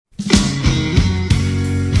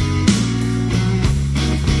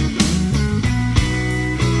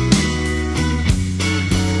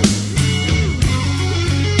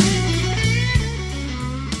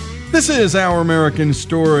This is Our American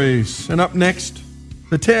Stories, and up next,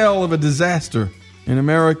 the tale of a disaster in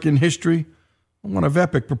American history, one of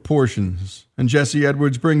epic proportions. And Jesse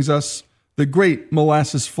Edwards brings us the Great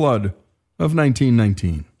Molasses Flood of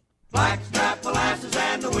 1919. Blackstrap molasses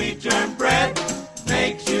and the wheat germ bread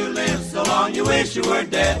makes you live so long you wish you were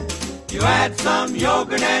dead. You add some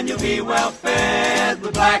yogurt and you'll be well fed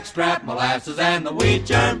with blackstrap molasses and the wheat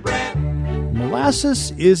germ bread.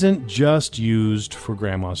 Molasses isn't just used for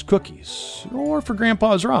Grandma's cookies or for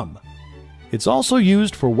Grandpa's rum. It's also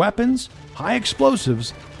used for weapons, high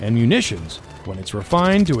explosives, and munitions when it's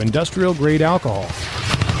refined to industrial-grade alcohol.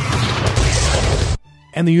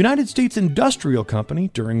 And the United States Industrial Company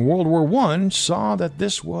during World War I saw that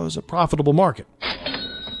this was a profitable market.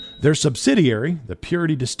 Their subsidiary, the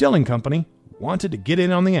Purity Distilling Company, wanted to get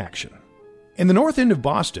in on the action. In the north end of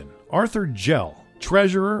Boston, Arthur Gell,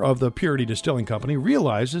 treasurer of the Purity Distilling Company,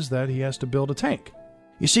 realizes that he has to build a tank.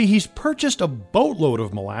 You see, he's purchased a boatload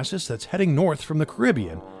of molasses that's heading north from the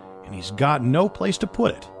Caribbean, and he's got no place to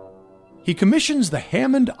put it. He commissions the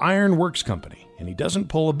Hammond Iron Works Company, and he doesn't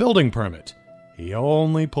pull a building permit. He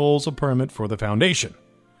only pulls a permit for the foundation.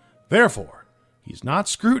 Therefore, he's not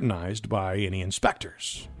scrutinized by any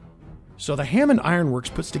inspectors. So the Hammond Iron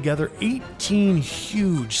Works puts together 18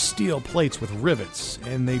 huge steel plates with rivets,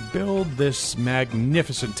 and they build this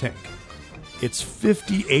magnificent tank. It's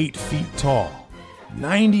 58 feet tall,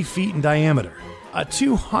 90 feet in diameter, a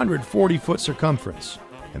 240-foot circumference,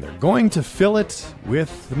 and they're going to fill it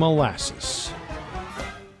with molasses.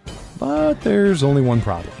 But there's only one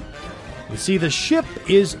problem. You see, the ship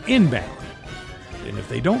is inbound, and if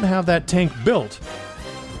they don't have that tank built,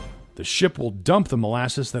 the ship will dump the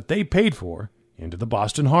molasses that they paid for into the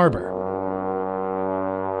Boston Harbor.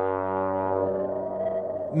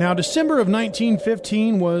 Now, December of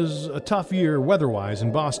 1915 was a tough year weather-wise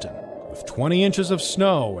in Boston. With 20 inches of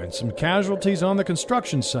snow and some casualties on the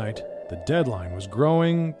construction site, the deadline was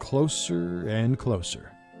growing closer and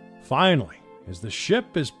closer. Finally, as the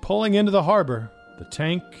ship is pulling into the harbor, the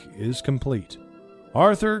tank is complete.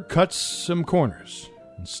 Arthur cuts some corners.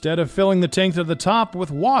 Instead of filling the tank to the top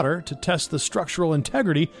with water to test the structural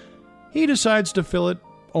integrity, he decides to fill it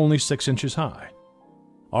only 6 inches high.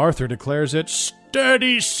 Arthur declares it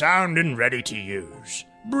sturdy, sound, and ready to use.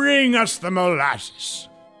 Bring us the molasses.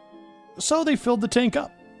 So they filled the tank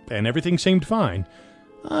up, and everything seemed fine,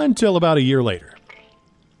 until about a year later.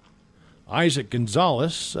 Isaac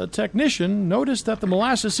Gonzalez, a technician, noticed that the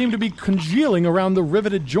molasses seemed to be congealing around the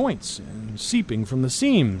riveted joints and seeping from the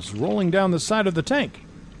seams, rolling down the side of the tank.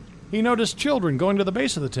 He noticed children going to the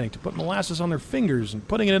base of the tank to put molasses on their fingers and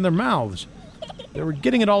putting it in their mouths. They were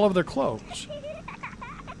getting it all over their clothes.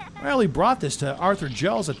 Well, he brought this to Arthur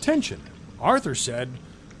Gell's attention. Arthur said,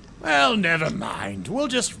 "Well, never mind. We'll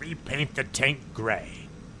just repaint the tank gray."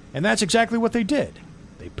 And that's exactly what they did.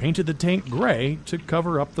 They painted the tank gray to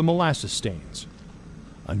cover up the molasses stains.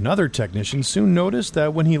 Another technician soon noticed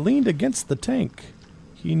that when he leaned against the tank,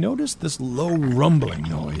 he noticed this low rumbling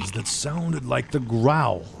noise that sounded like the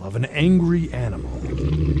growl of an angry animal.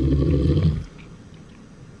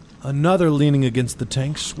 Another leaning against the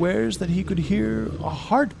tank swears that he could hear a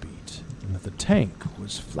heartbeat and that the tank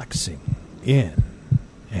was flexing in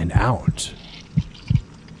and out.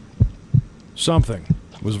 Something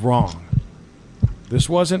was wrong. This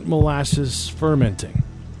wasn't molasses fermenting.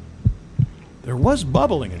 There was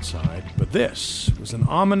bubbling inside, but this was an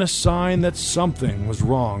ominous sign that something was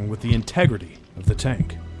wrong with the integrity of the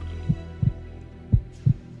tank.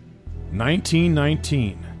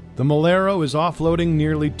 1919. The Malero is offloading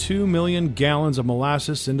nearly 2 million gallons of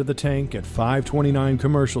molasses into the tank at 529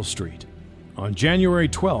 Commercial Street. On January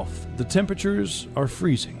 12th, the temperatures are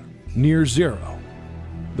freezing, near zero.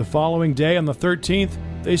 The following day, on the 13th,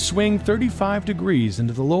 they swing 35 degrees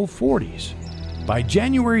into the low 40s. By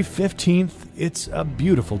January 15th, it's a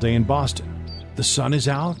beautiful day in Boston. The sun is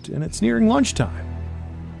out and it's nearing lunchtime.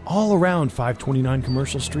 All around 529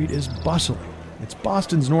 Commercial Street is bustling. It's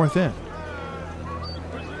Boston's North End.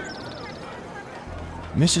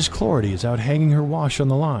 Mrs. Clordy is out hanging her wash on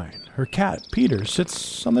the line. Her cat, Peter,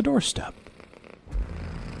 sits on the doorstep.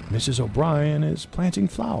 Mrs. O'Brien is planting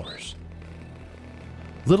flowers.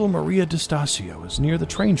 Little Maria DeStasio is near the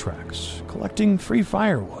train tracks, collecting free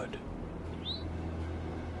firewood.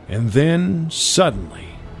 And then, suddenly,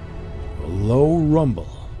 a low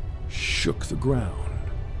rumble shook the ground.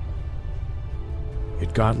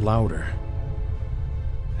 It got louder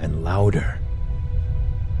and louder.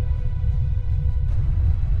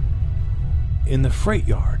 In the freight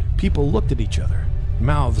yard, people looked at each other,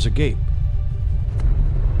 mouths agape.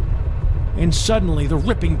 And suddenly, the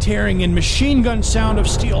ripping, tearing, and machine gun sound of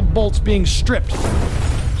steel bolts being stripped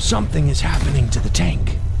Something is happening to the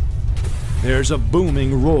tank. There's a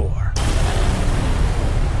booming roar.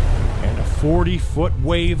 And a 40-foot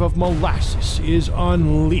wave of molasses is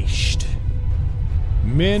unleashed.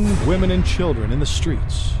 Men, women, and children in the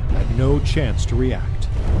streets had no chance to react.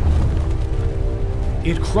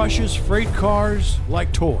 It crushes freight cars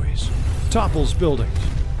like toys, topples buildings.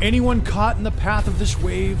 Anyone caught in the path of this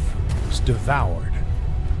wave is devoured.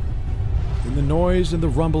 Then the noise and the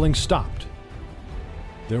rumbling stopped.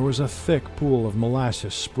 There was a thick pool of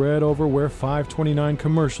molasses spread over where 529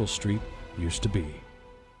 Commercial Street used to be.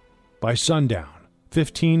 By sundown,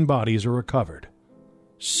 15 bodies are recovered.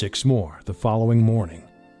 6 more the following morning.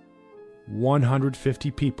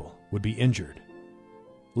 150 people would be injured.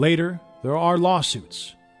 Later, there are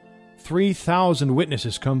lawsuits. 3,000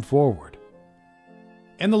 witnesses come forward.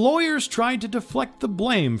 And the lawyers tried to deflect the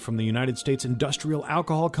blame from the United States Industrial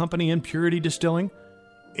Alcohol Company and Purity Distilling.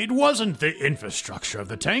 It wasn't the infrastructure of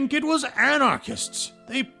the tank, it was anarchists.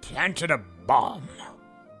 They planted a bomb.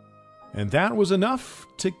 And that was enough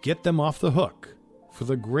to get them off the hook for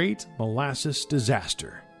the Great Molasses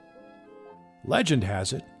Disaster. Legend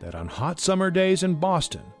has it that on hot summer days in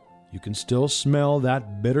Boston, you can still smell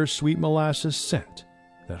that bittersweet molasses scent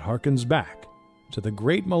that harkens back to the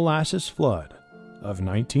Great Molasses Flood of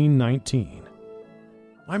 1919.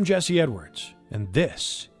 I'm Jesse Edwards, and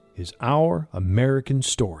this is Our American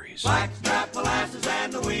Stories. Blackstrap molasses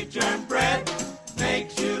and the wheat germ bread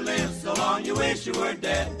makes you live so long you wish you were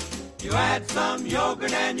dead. You add some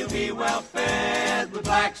yogurt and you'll be well fed with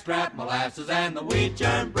blackstrap molasses and the wheat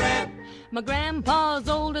germ bread. My grandpa's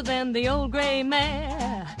older than the old gray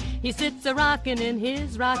mare. He sits a-rockin' in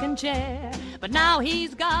his rocking chair. But now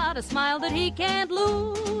he's got a smile that he can't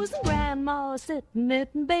lose. And Grandma's sitting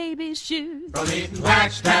knitting baby's shoes. From eating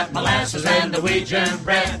blackstrap molasses and the wheat germ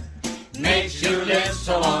bread makes you live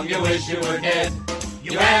so long you wish you were dead.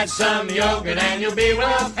 You add some yogurt and you'll be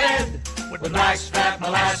well fed with blackstrap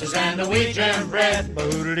molasses and the wheat germ bread.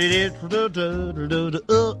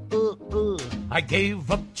 I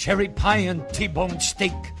gave up cherry pie and T-bone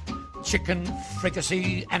steak, chicken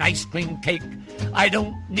fricassee and ice cream cake. I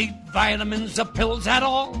don't need vitamins or pills at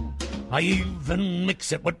all. I even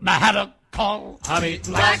mix it with my haddock call. I'm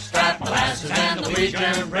eating blackstrap molasses and the wheat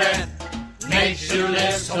germ bread makes you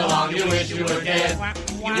live so long you wish you were dead.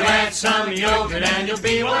 You add some yogurt and you'll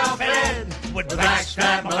be well fed with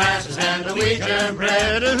blackstrap molasses and the wheat germ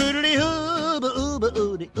bread.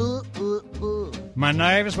 My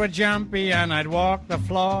nerves were jumpy and I'd walk the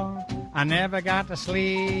floor. I never got to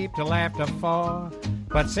sleep till after 4.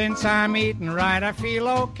 But since I'm eating right, I feel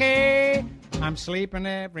okay. I'm sleeping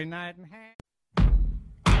every night and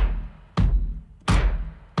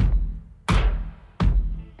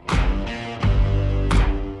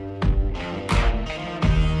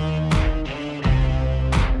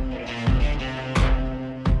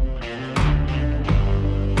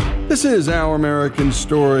This is Our American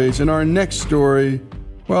Stories, and our next story,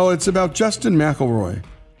 well, it's about Justin McElroy,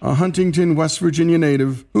 a Huntington, West Virginia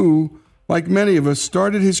native who, like many of us,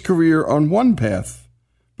 started his career on one path,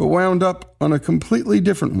 but wound up on a completely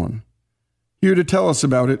different one. Here to tell us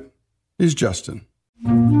about it is Justin.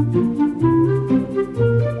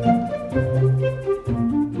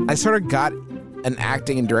 I sort of got an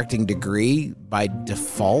acting and directing degree by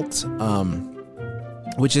default,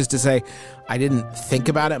 which is to say, I didn't think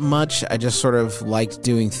about it much. I just sort of liked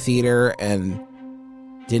doing theater and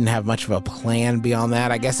didn't have much of a plan beyond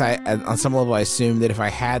that. I guess on some level, I assumed that if I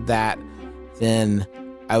had that, then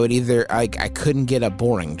I would either, I couldn't get a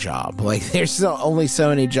boring job. Like, there's only so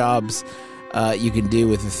many jobs you can do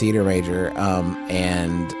with a theater major,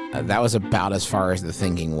 and that was about as far as the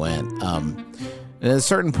thinking went. And at a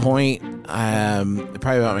certain point,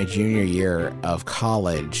 probably about my junior year of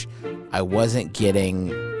college, I wasn't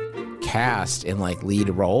getting cast in like lead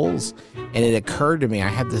roles, and it occurred to me, I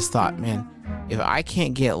had this thought, man, if I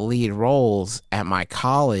can't get lead roles at my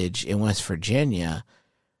college in West Virginia,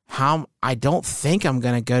 I don't think I'm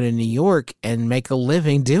going to go to New York and make a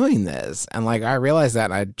living doing this. And like, I realized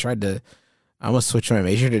that, and I almost switched my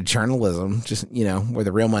major to journalism, just, where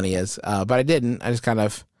the real money is. But I didn't. I just kind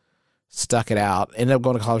of stuck it out. Ended up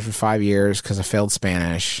going to college for 5 years because I failed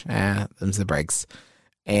Spanish. Them's the breaks.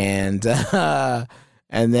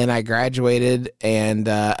 And then I graduated and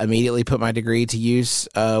immediately put my degree to use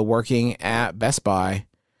working at Best Buy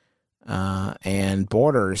and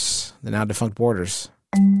Borders, the now defunct Borders.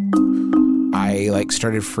 I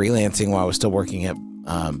started freelancing while I was still working at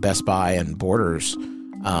Best Buy and Borders,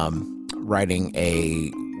 writing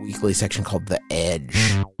a weekly section called The Edge,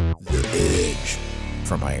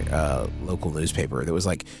 from my local newspaper. That was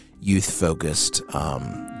youth-focused,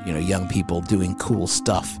 young people doing cool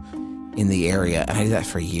stuff in the area. And I did that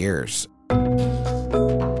for years.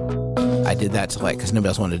 I did that because nobody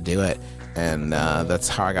else wanted to do it. And that's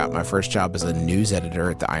how I got my first job as a news editor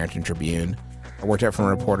at the Ironton Tribune. I worked out from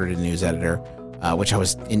reporter to news editor, which I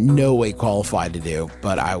was in no way qualified to do,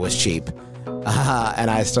 but I was cheap.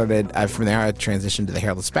 And from there, I transitioned to the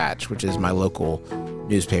Herald Dispatch, which is my local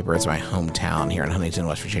newspaper. It's my hometown here in Huntington,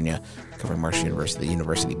 West Virginia, covering Marshall University, the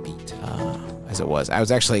university beat, as it was. I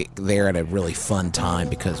was actually there at a really fun time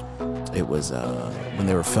because it was when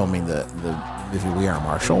they were filming the movie We Are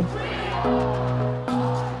Marshall.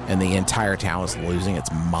 And the entire town was losing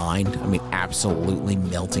its mind. I mean, absolutely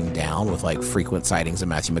melting down with frequent sightings of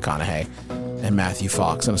Matthew McConaughey and Matthew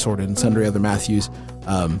Fox and assorted and sundry other Matthews.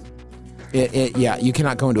 You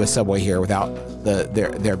cannot go into a Subway here without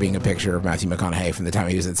there being a picture of Matthew McConaughey from the time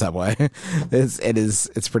he was at Subway.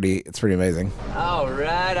 It's pretty amazing. All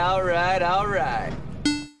right.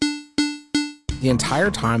 The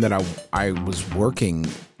entire time that I was working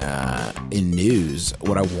in news,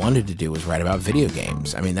 what I wanted to do was write about video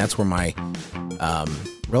games. I mean, that's where my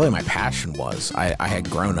passion was. I had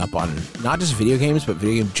grown up on not just video games, but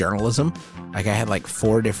video game journalism. I had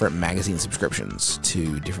 4 different magazine subscriptions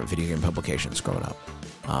to different video game publications growing up.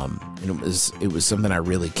 And it was something I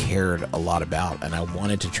really cared a lot about, and I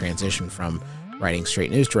wanted to transition from writing straight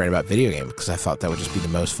news to write about video games because I thought that would just be the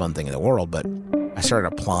most fun thing in the world. But I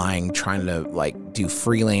started applying, trying to do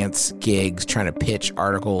freelance gigs, trying to pitch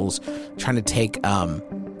articles, trying to take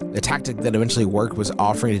the tactic that eventually worked was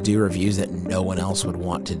offering to do reviews that no one else would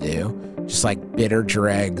want to do. Just bitter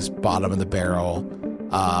dregs, bottom of the barrel,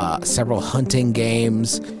 several hunting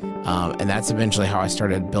games. And that's eventually how I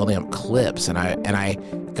started building up clips. And I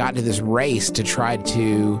got into this race to try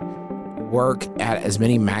to work at as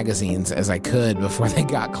many magazines as I could before they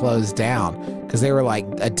got closed down, because they were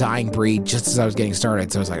a dying breed just as I was getting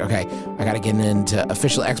started. So I was okay, I got to get into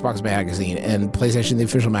Official Xbox Magazine and PlayStation The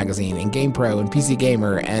Official Magazine and GamePro and PC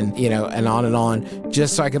Gamer and and on,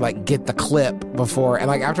 just so I could get the clip before. And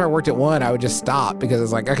after I worked at one, I would just stop because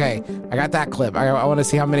it's okay, I got that clip. I want to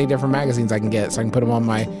see how many different magazines I can get so I can put them on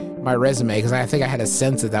my resume, because I think I had a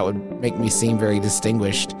sense that would make me seem very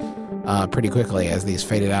distinguished pretty quickly as these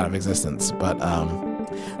faded out of existence. But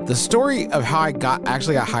the story of how I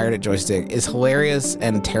actually got hired at Joystick is hilarious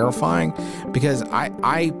and terrifying, because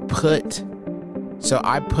I put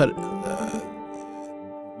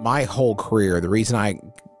my whole career, the reason I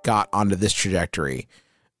got onto this trajectory,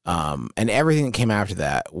 and everything that came after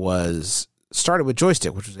that started with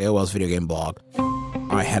Joystick, which was AOL's video game blog.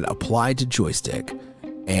 I had applied to Joystick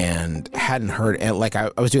and hadn't heard, and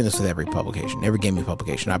I was doing this with every publication, every gaming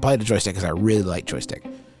publication. I applied to Joystick because I really liked Joystick,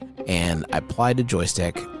 and I applied to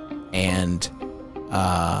Joystick and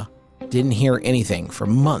didn't hear anything for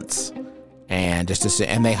months, and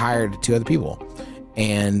and they hired 2 other people.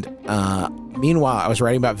 And meanwhile, I was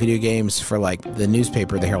writing about video games for the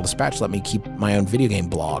newspaper, the Herald Dispatch let me keep my own video game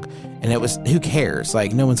blog, and it was, who cares?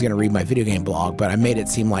 No one's going to read my video game blog, but I made it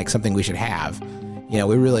seem like something we should have.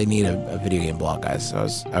 We really need a video game blog, guys. So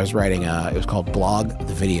I was writing, it was called Blog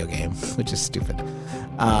the Video Game, which is stupid.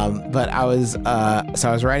 But I was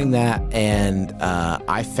writing that, and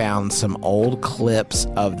I found some old clips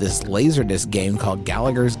of this Laserdisc game called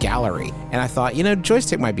Gallagher's Gallery. And I thought,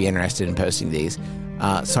 Joystick might be interested in posting these.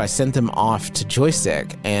 So I sent them off to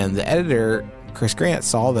Joystick, and the editor, Chris Grant,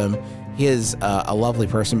 saw them. He is a lovely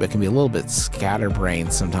person, but can be a little bit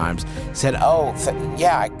scatterbrained sometimes. He said, I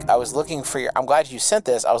was looking for I'm glad you sent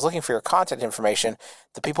this. I was looking for your contact information.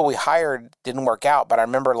 The people we hired didn't work out, but I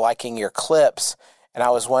remember liking your clips, and I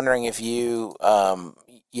was wondering if you,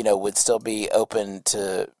 would still be open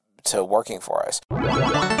to working for us.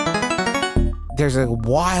 There's a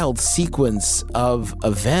wild sequence of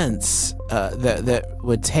events that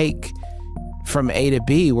would take from A to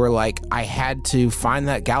B, where I had to find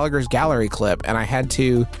that Gallagher's Gallery clip, and I had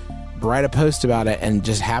to write a post about it, and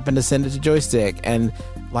just happened to send it to Joystick. And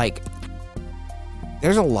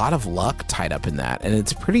there's a lot of luck tied up in that, and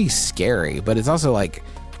it's pretty scary, but it's also I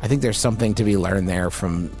think there's something to be learned there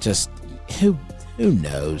from just who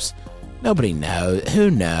knows. Nobody knows.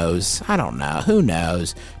 Who knows? I don't know. Who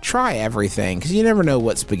knows? Try everything, because you never know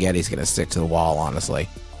what spaghetti's going to stick to the wall, honestly.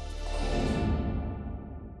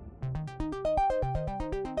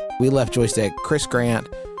 We left Joystick. Chris Grant,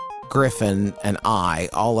 Griffin, and I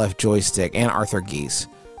all left Joystick, and Arthur Geese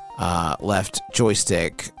left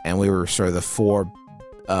Joystick, and we were sort of the 4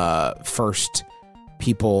 first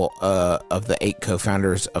people of the 8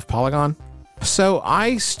 co-founders of Polygon. So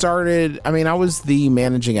I was the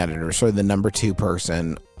managing editor, sort of the number 2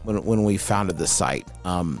 person when we founded the site.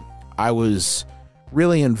 I was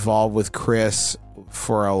really involved with Chris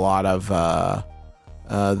for a lot of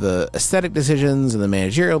the aesthetic decisions and the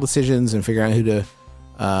managerial decisions and figuring out who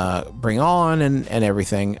to bring on and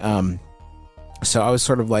everything. So I was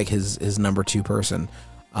sort of like his number two person,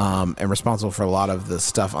 and responsible for a lot of the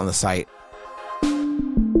stuff on the site.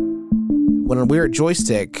 When we were at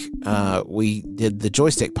Joystick, we did the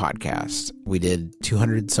Joystick podcast. We did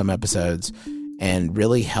 200 some episodes, and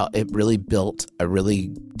it really built a really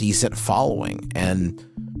decent following. And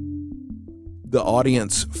the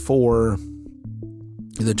audience for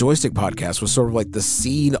the Joystick podcast was sort of like the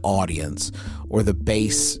seed audience, or the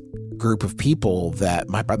base group of people that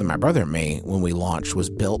my brother and me, when we launched, was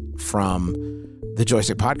built from the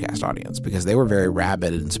Joystick podcast audience, because they were very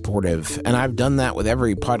rabid and supportive. And I've done that with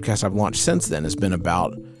every podcast I've launched since then. It's been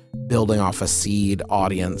about building off a seed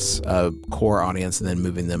audience, a core audience, and then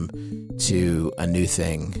moving them to a new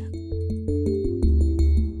thing.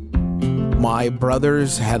 My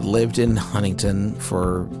brothers had lived in Huntington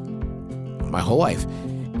for my whole life.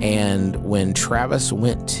 And when Travis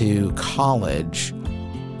went to college,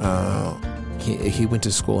 he went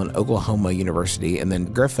to school in Oklahoma University, and then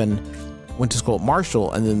Griffin went to school at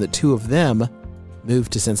Marshall, and then the two of them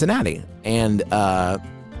moved to Cincinnati. And I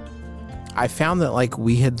found that like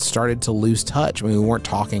we had started to lose touch. I mean, we weren't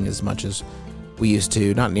talking as much as we used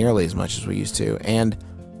to, not nearly as much as we used to. And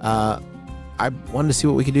I wanted to see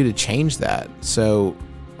what we could do to change that. So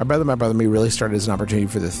my brother and me really started as an opportunity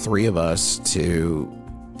for the three of us to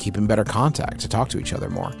keep in better contact, to talk to each other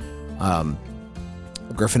more.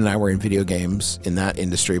 Griffin and I were in video games in that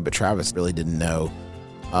industry, but Travis really didn't know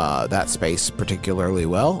that space particularly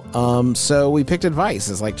well. So we picked advice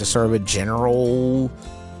as like just sort of a general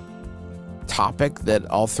topic that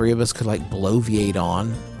all three of us could like bloviate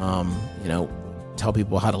on, tell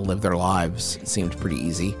people how to live their lives. It seemed pretty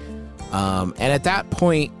easy. And at that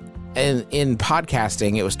point in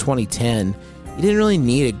podcasting, it was 2010. You didn't really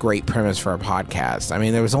need a great premise for a podcast. I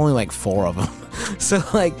mean, there was only like 4 of them. So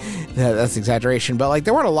like, that's exaggeration, but like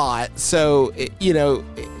there weren't a lot. So, it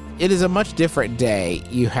is a much different day.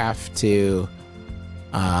 You have to,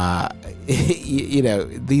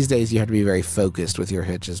 these days you have to be very focused with your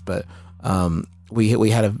hitches, but we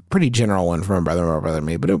had a pretty general one from my brother and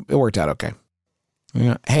me, but it worked out okay.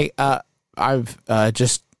 Yeah. Hey, I've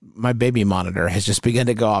my baby monitor has just begun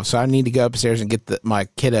to go off, so I need to go upstairs and get my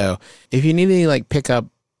kiddo. If you need any like pickup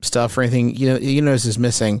stuff or anything, you notice is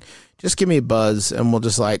missing, just give me a buzz and we'll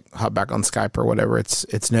just like hop back on Skype or whatever.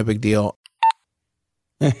 It's no big deal.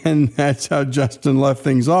 And that's how Justin left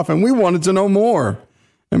things off, and we wanted to know more.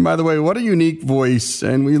 And by the way, what a unique voice,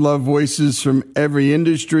 and we love voices from every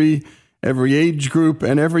industry, every age group,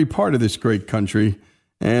 and every part of this great country.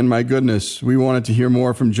 And my goodness, we wanted to hear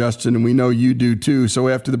more from Justin, and we know you do too. So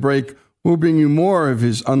after the break, we'll bring you more of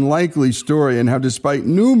his unlikely story and how, despite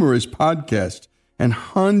numerous podcasts and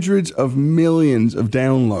hundreds of millions of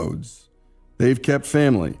downloads, they've kept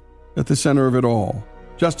family at the center of it all.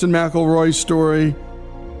 Justin McElroy's story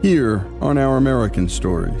here on Our American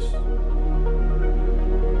Stories.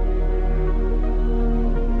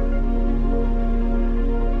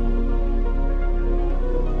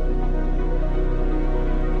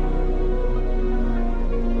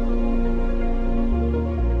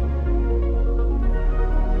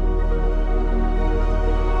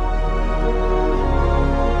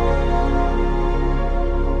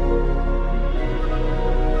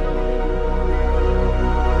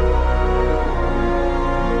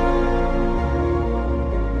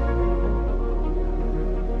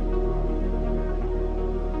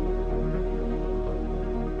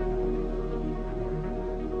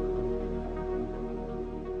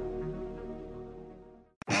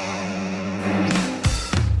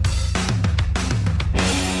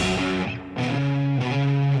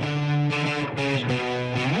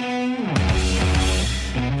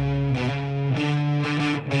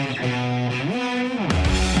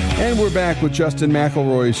 And we're back with Justin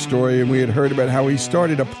McElroy's story, and we had heard about how he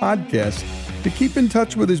started a podcast to keep in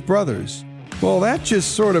touch with his brothers. Well, that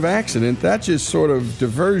just sort of accident, that just sort of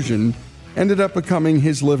diversion ended up becoming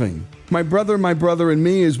his living. My Brother and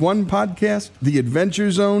Me is one podcast, The Adventure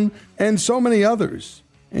Zone, and so many others.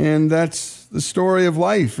 And that's the story of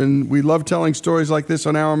life, and we love telling stories like this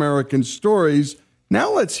on Our American Stories.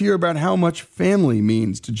 Now let's hear about how much family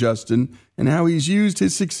means to Justin and how he's used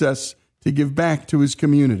his success to give back to his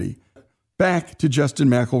community. Back to Justin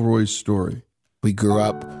McElroy's story. We grew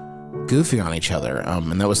up goofing on each other,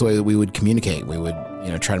 and that was the way that we would communicate. We would,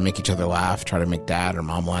 try to make each other laugh, try to make dad or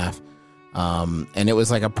mom laugh. And it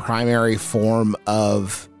was like a primary form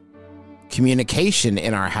of communication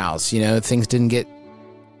in our house. Things didn't get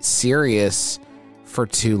serious for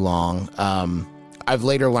too long. I've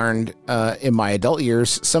later learned in my adult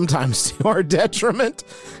years, sometimes to our detriment.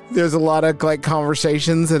 There's a lot of like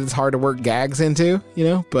conversations that it's hard to work gags into,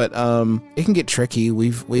 but it can get tricky.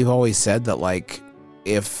 We've always said that like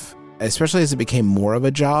especially as it became more of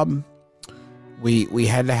a job, we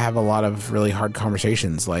had to have a lot of really hard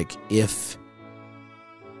conversations. Like if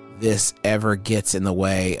this ever gets in the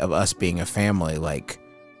way of us being a family, like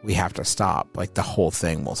we have to stop, like the whole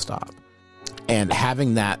thing will stop. And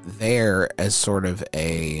having that there as sort of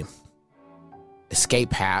a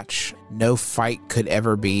escape hatch, no fight could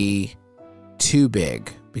ever be too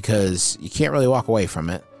big because you can't really walk away from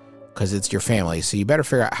it because it's your family. So you better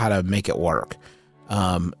figure out how to make it work.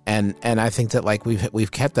 And I think that like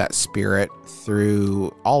we've kept that spirit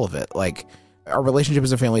through all of it. Like our relationship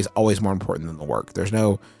as a family is always more important than the work. There's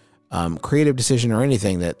no creative decision or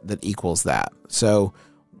anything that equals that. So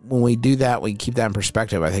when we do that, we keep that in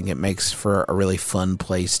perspective. I think it makes for a really fun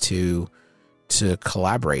place to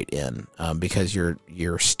collaborate in because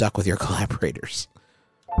you're stuck with your collaborators.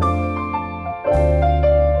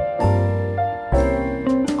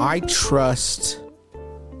 I trust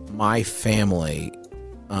my family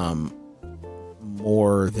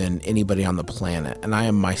more than anybody on the planet, and I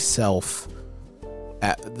am myself.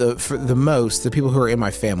 For the most, the people who are in my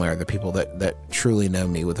family are the people that truly know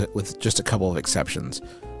me, with just a couple of exceptions.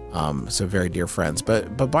 So very dear friends,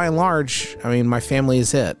 but by and large, I mean, my family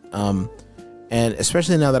is it. And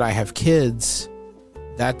especially now that I have kids,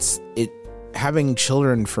 that's it. Having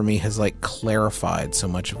children for me has like clarified so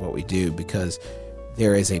much of what we do because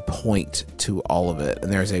there is a point to all of it,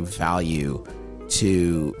 and there's a value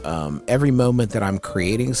to every moment that I'm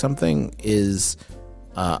creating something is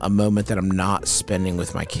a moment that I'm not spending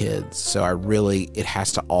with my kids. So it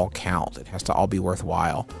has to all count. It has to all be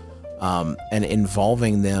worthwhile. And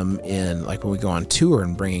involving them in, like when we go on tour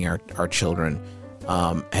and bringing our children,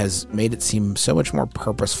 has made it seem so much more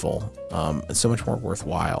purposeful, and so much more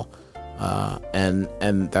worthwhile. And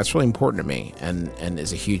that's really important to me, and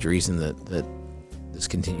is a huge reason that this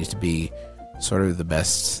continues to be sort of the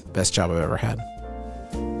best job I've ever had.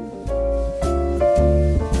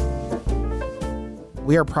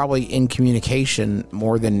 We are probably in communication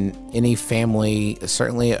more than any family,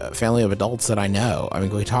 certainly a family of adults that I know. I mean,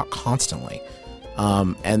 we talk constantly.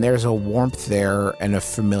 And there's a warmth there and a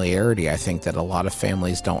familiarity, I think, that a lot of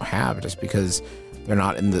families don't have just because they're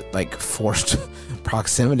not in the like forced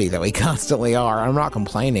proximity that we constantly are. I'm not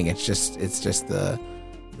complaining. It's just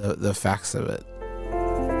the facts of it.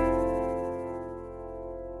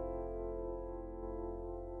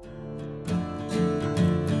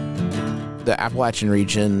 The Appalachian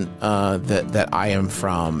region that I am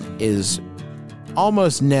from is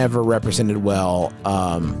almost never represented well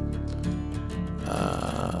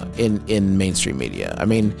in mainstream media. I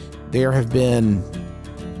mean, there have been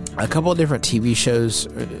a couple of different TV shows.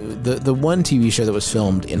 The one TV show that was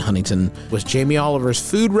filmed in Huntington was Jamie Oliver's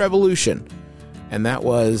Food Revolution, and that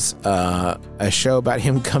was a show about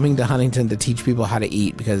him coming to Huntington to teach people how to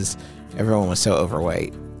eat because everyone was so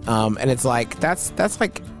overweight. And it's like that's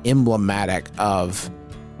like emblematic of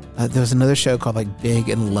there was another show called like Big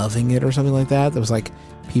and Loving It or something like that. That was like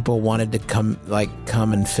people wanted to come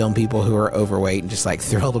and film people who are overweight and just like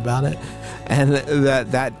thrilled about it. And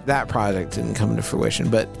that project didn't come to fruition.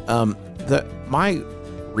 But my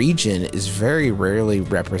region is very rarely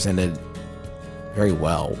represented very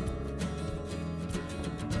well.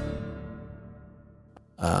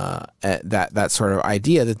 That sort of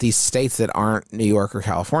idea that these states that aren't New York or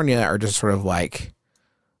California are just sort of like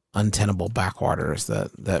untenable backwaters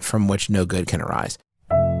that from which no good can arise.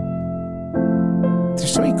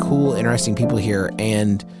 There's so many cool, interesting people here,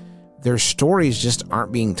 and their stories just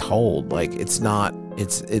aren't being told. Like it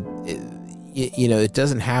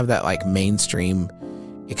doesn't have that like mainstream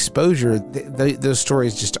exposure. Those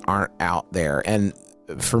stories just aren't out there. And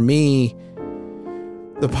for me,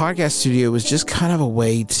 the podcast studio was just kind of a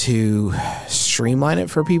way to streamline it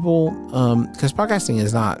for people, because podcasting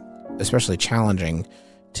is not especially challenging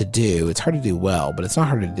to do. It's hard to do well, but it's not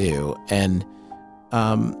hard to do. And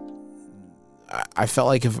I felt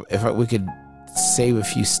like if we could save a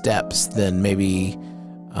few steps, then maybe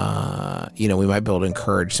we might be able to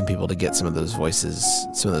encourage some people to get some of those voices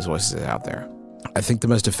out there. I think the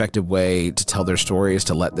most effective way to tell their story is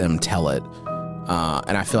to let them tell it.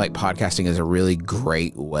 And I feel like podcasting is a really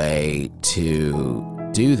great way to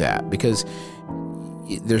do that because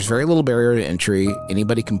there's very little barrier to entry.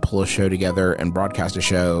 Anybody can pull a show together and broadcast a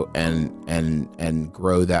show and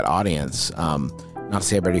grow that audience. Not to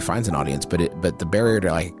say everybody finds an audience, but the barrier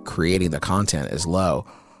to like creating the content is low.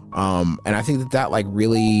 And I think that like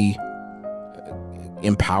really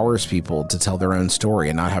empowers people to tell their own story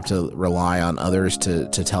and not have to rely on others to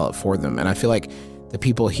tell it for them. And I feel like the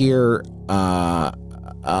people here,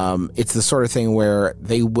 it's the sort of thing where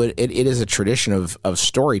it is a tradition of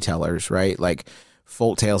storytellers, right? Like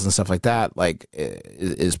folk tales and stuff like that, like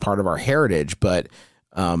is part of our heritage. But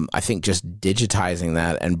I think just digitizing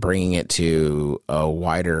that and bringing it to a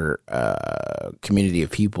wider community of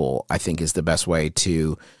people, I think is the best way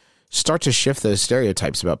to start to shift those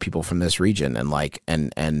stereotypes about people from this region. And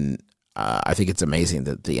I think it's amazing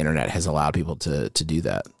that the internet has allowed people to do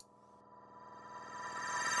that.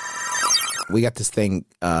 We got this thing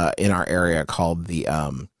in our area called the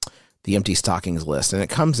Empty Stockings list, and it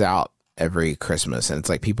comes out every Christmas. And it's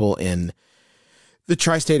like people in the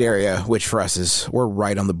tri-state area, which for us we're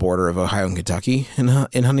right on the border of Ohio and Kentucky in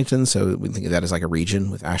Huntington. So we think of that as like a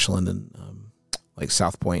region with Ashland and like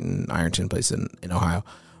South Point and Ironton place in Ohio.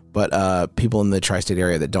 But people in the tri-state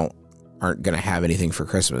area that aren't going to have anything for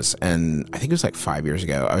Christmas. And I think it was like 5 years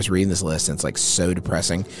ago, I was reading this list, and it's like so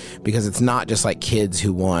depressing because it's not just like kids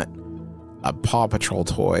who want a Paw Patrol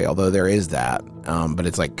toy, although there is that. But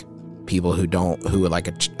it's like people who would like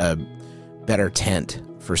a better tent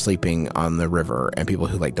for sleeping on the river, and people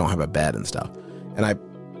who like don't have a bed and stuff. And I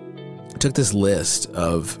took this list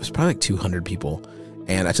of, it's probably like 200 people.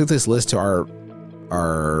 And I took this list to our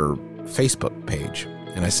Facebook page.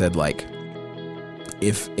 And I said, like,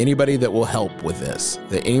 if anybody that will help with this,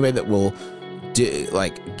 that anybody that will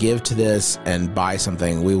give to this and buy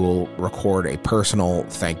something, we will record a personal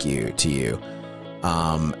thank you to you.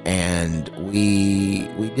 And we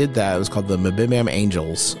did that. It was called the Mabim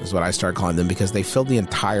Angels, is what I started calling them, because they filled the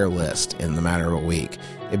entire list in the matter of a week.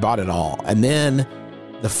 They bought it all. And then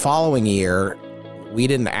the following year, we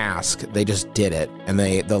didn't ask, they just did it. And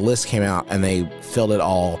the list came out and they filled it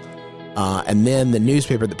all. And then the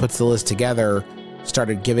newspaper that puts the list together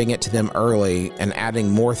started giving it to them early and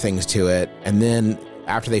adding more things to it. And then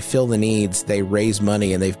after they fill the needs, they raise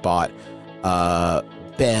money and they've bought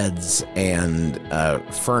beds and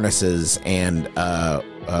furnaces and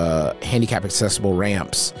handicap accessible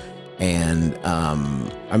ramps. And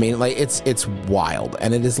I mean, like, it's wild.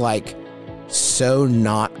 And it is like so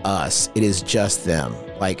not us. It is just them.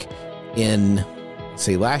 Like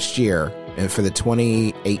last year, and for the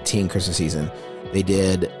 2018 Christmas season, they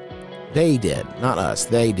did, not us,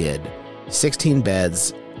 they did 16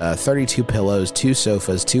 beds, 32 pillows, 2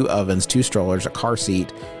 sofas, 2 ovens, 2 strollers, a car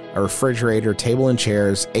seat, a refrigerator, table and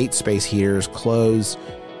chairs, 8 space heaters, clothes,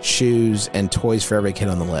 shoes, and toys for every kid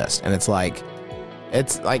on the list. And it's like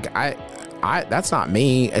I that's not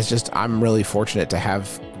me. It's just, I'm really fortunate to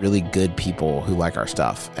have really good people who like our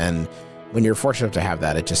stuff. And when you're fortunate to have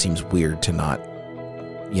that, it just seems weird to not,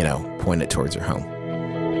 point it towards your home.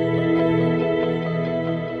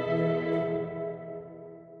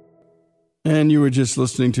 And you were just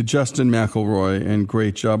listening to Justin McElroy, and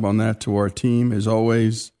great job on that to our team, as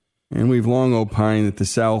always. And we've long opined that the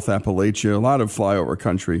South Appalachia, a lot of flyover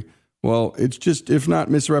country, well, it's just, if not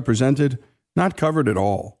misrepresented, not covered at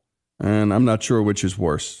all. And I'm not sure which is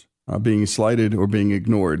worse, being slighted or being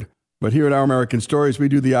ignored. But here at Our American Stories, we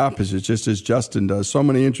do the opposite, just as Justin does. So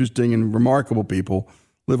many interesting and remarkable people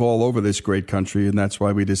live all over this great country, and that's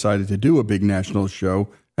why we decided to do a big national show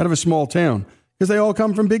out of a small town, because they all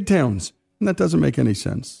come from big towns, and that doesn't make any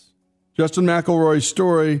sense. Justin McElroy's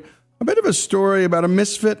story, a bit of a story about a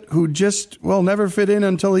misfit who just, never fit in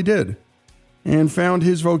until he did, and found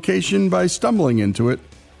his vocation by stumbling into it,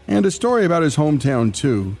 and a story about his hometown,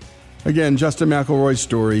 too. Again, Justin McElroy's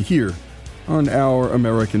story here on Our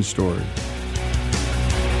American Story.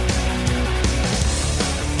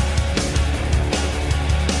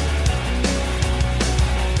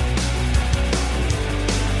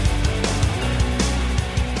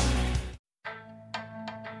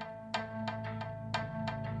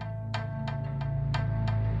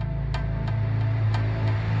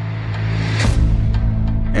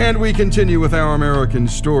 And we continue with Our American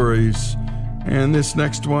Stories. And this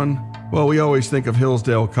next one, we always think of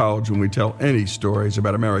Hillsdale College when we tell any stories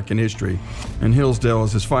about American history. And Hillsdale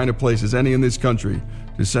is as fine a place as any in this country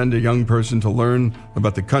to send a young person to learn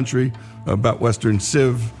about the country, about Western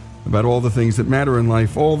Civ, about all the things that matter in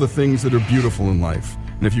life, all the things that are beautiful in life.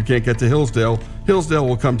 And if you can't get to Hillsdale, Hillsdale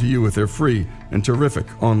will come to you with their free and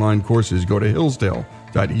terrific online courses. Go to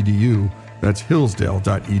hillsdale.edu. That's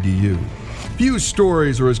hillsdale.edu. Few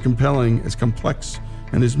stories are as compelling, as complex,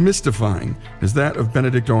 and as mystifying as that of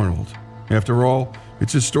Benedict Arnold. After all,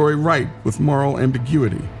 it's a story ripe with moral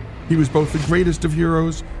ambiguity. He was both the greatest of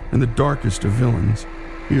heroes and the darkest of villains.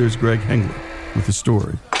 Here's Greg Hengler with the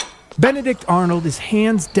story. Benedict Arnold is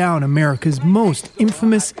hands down America's most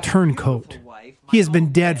infamous turncoat. He has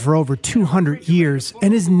been dead for over 200 years,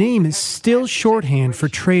 and his name is still shorthand for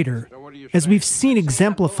traitor, as we've seen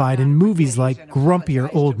exemplified in movies like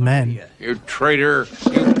Grumpier Old Men. You traitor,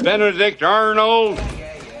 you Benedict Arnold!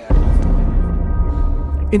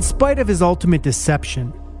 In spite of his ultimate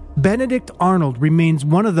deception, Benedict Arnold remains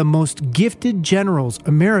one of the most gifted generals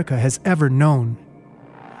America has ever known.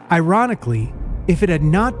 Ironically, if it had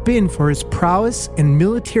not been for his prowess and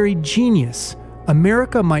military genius,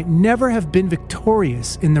 America might never have been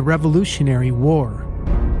victorious in the Revolutionary War.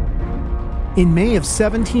 In May of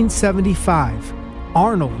 1775,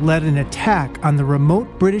 Arnold led an attack on the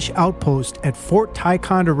remote British outpost at Fort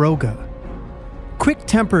Ticonderoga.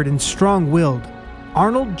 Quick-tempered and strong-willed,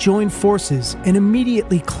 Arnold joined forces and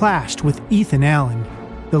immediately clashed with Ethan Allen,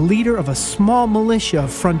 the leader of a small militia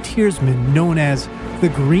of frontiersmen known as the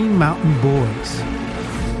Green Mountain Boys.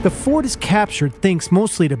 The fort is captured thanks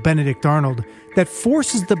mostly to Benedict Arnold, that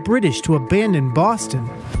forces the British to abandon Boston.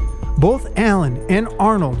 Both Allen and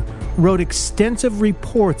Arnold wrote extensive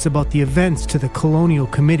reports about the events to the colonial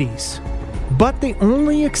committees, but they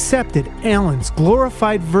only accepted Allen's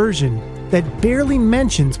glorified version that barely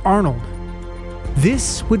mentions Arnold.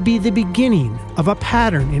 This would be the beginning of a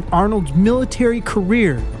pattern in Arnold's military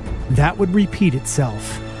career that would repeat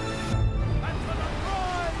itself.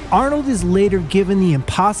 Arnold is later given the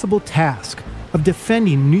impossible task of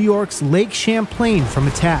defending New York's Lake Champlain from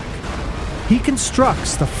attack. He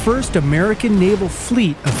constructs the first American naval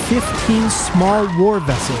fleet of 15 small war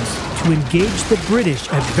vessels to engage the British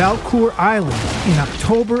at Valcour Island in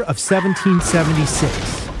October of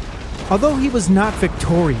 1776. Although he was not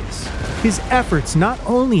victorious, his efforts not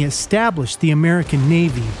only established the American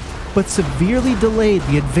Navy, but severely delayed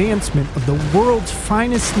the advancement of the world's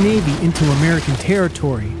finest navy into American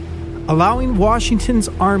territory, allowing Washington's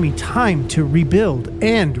army time to rebuild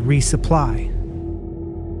and resupply.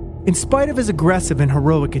 In spite of his aggressive and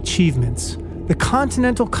heroic achievements, the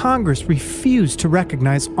Continental Congress refused to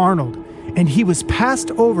recognize Arnold, and he was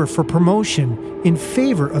passed over for promotion in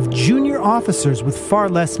favor of junior officers with far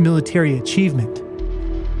less military achievement.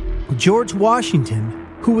 George Washington,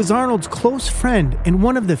 who was Arnold's close friend and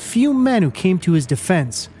one of the few men who came to his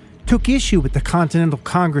defense, took issue with the Continental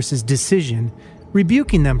Congress's decision,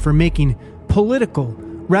 rebuking them for making political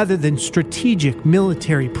rather than strategic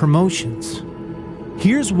military promotions.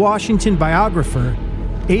 Here's Washington biographer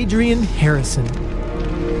Adrian Harrison.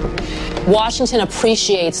 Washington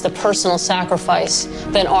appreciates the personal sacrifice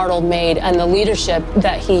that Arnold made and the leadership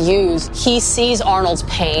that he used. He sees Arnold's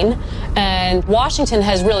pain, and Washington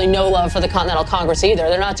has really no love for the Continental Congress either.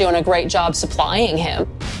 They're not doing a great job supplying him.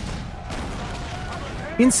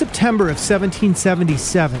 In September of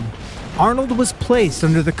 1777, Arnold was placed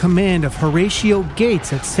under the command of Horatio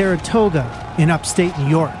Gates at Saratoga in upstate New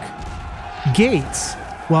York. Gates,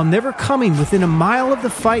 while never coming within a mile of the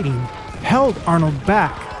fighting, held Arnold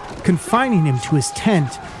back, confining him to his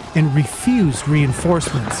tent, and refused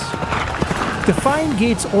reinforcements. Defying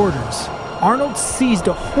Gates' orders, Arnold seized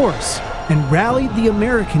a horse and rallied the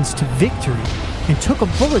Americans to victory, and took a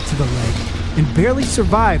bullet to the leg and barely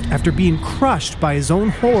survived after being crushed by his own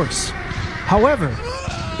horse. However,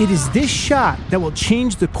 it is this shot that will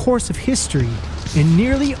change the course of history and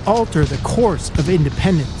nearly alter the course of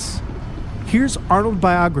independence. Here's Arnold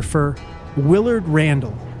biographer Willard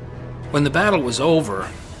Randall. When the battle was over,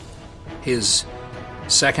 his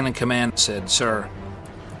second-in-command said, "Sir,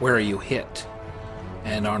 where are you hit?"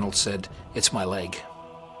 And Arnold said, "It's my leg.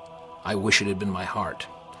 I wish it had been my heart."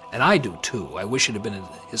 And I do too. I wish it had been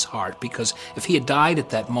his heart, because if he had died at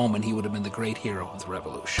that moment, he would have been the great hero of the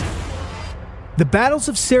Revolution. The battles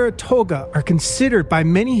of Saratoga are considered by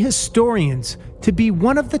many historians to be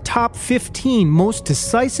one of the top 15 most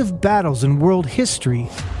decisive battles in world history,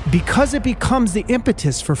 because it becomes the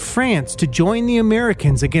impetus for France to join the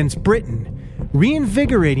Americans against Britain,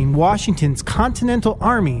 reinvigorating Washington's Continental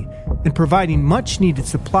Army and providing much-needed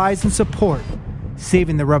supplies and support,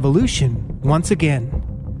 saving the Revolution once again.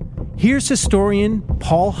 Here's historian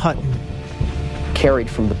Paul Hutton. Carried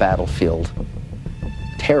from the battlefield,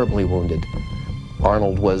 terribly wounded,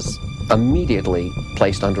 Arnold was immediately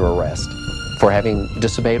placed under arrest for having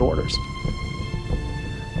disobeyed orders.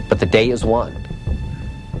 But the day is won.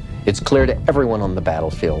 It's clear to everyone on the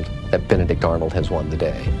battlefield that Benedict Arnold has won the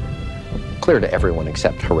day. Clear to everyone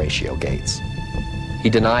except Horatio Gates.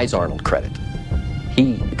 He denies Arnold credit.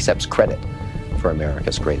 He accepts credit for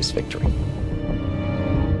America's greatest victory.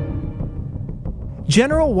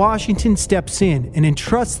 General Washington steps in and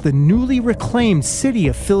entrusts the newly reclaimed city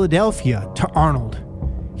of Philadelphia to Arnold.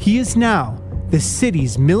 He is now the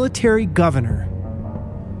city's military governor.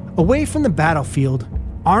 Away from the battlefield,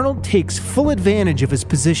 Arnold takes full advantage of his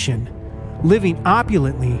position. living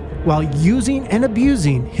opulently while using and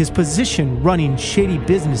abusing his position running shady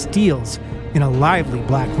business deals in a lively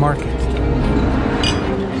black market.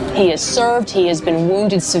 He has served, he has been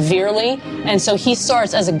wounded severely, and so he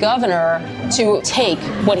starts as a governor to take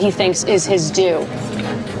what he thinks is his due.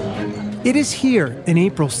 It is here in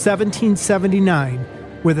April 1779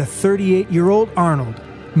 where the 38-year-old Arnold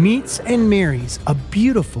meets and marries a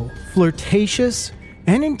beautiful, flirtatious,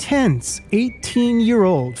 and intense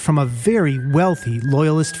 18-year-old from a very wealthy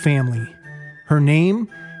Loyalist family. Her name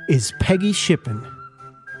is Peggy Shippen.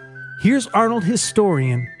 Here's Arnold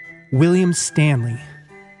historian William Stanley.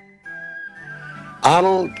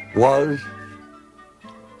 Arnold was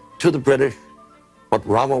to the British what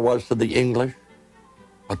Rommel was to the English,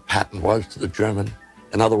 what Patton was to the German.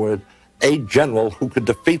 In other words, a general who could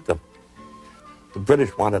defeat them. The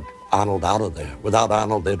British wanted Arnold out of there. Without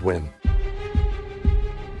Arnold, they'd win.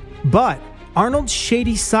 But Arnold's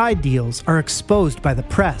shady side deals are exposed by the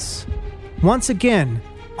press. Once again,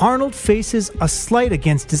 Arnold faces a slight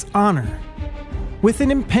against his honor. With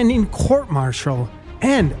an impending court-martial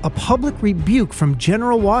and a public rebuke from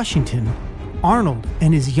General Washington, Arnold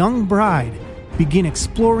and his young bride begin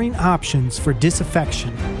exploring options for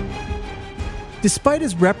disaffection. Despite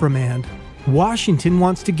his reprimand, Washington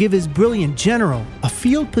wants to give his brilliant general a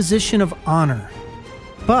field position of honor.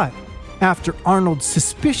 But after Arnold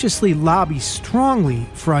suspiciously lobbies strongly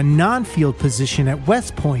for a non-field position at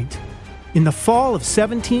West Point, in the fall of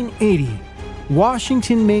 1780,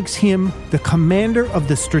 Washington makes him the commander of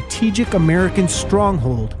the strategic American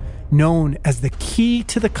stronghold known as the Key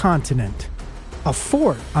to the Continent, a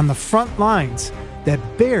fort on the front lines that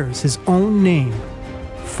bears his own name,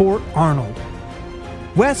 Fort Arnold.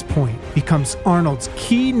 West Point becomes Arnold's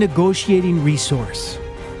key negotiating resource.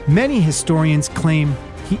 Many historians claim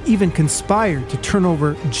he even conspired to turn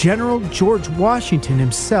over General George Washington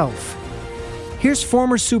himself. Here's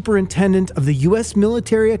former superintendent of the U.S.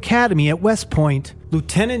 Military Academy at West Point,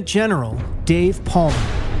 Lieutenant General Dave Palmer.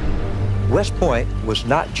 West Point was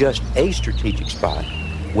not just a strategic spot.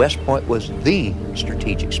 West Point was the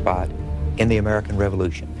strategic spot in the American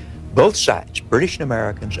Revolution. Both sides, British and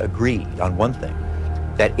Americans, agreed on one thing,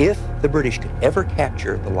 that if the British could ever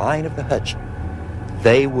capture the line of the Hudson,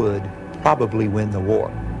 they would probably win the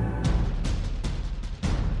war.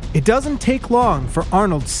 It doesn't take long for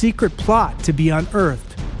Arnold's secret plot to be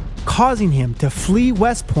unearthed, causing him to flee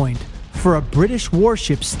West Point for a British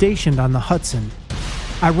warship stationed on the Hudson.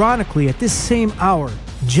 Ironically, at this same hour,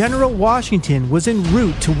 General Washington was en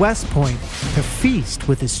route to West Point to feast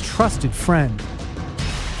with his trusted friend.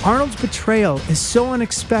 Arnold's betrayal is so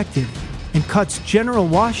unexpected and cuts General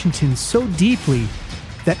Washington so deeply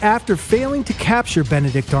that after failing to capture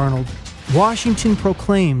Benedict Arnold, Washington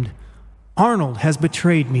proclaimed, "Arnold has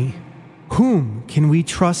betrayed me. Whom can we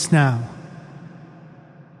trust now?"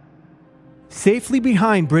 Safely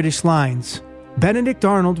behind British lines, Benedict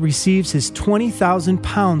Arnold receives his 20,000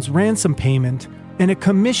 pounds ransom payment and a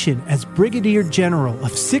commission as Brigadier General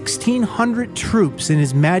of 1,600 troops in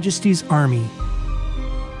His Majesty's Army.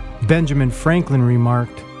 Benjamin Franklin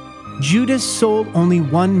remarked, "Judas sold only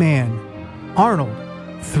one man, Arnold,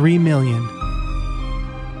 3 million.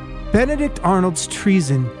 Benedict Arnold's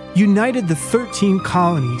treason united the 13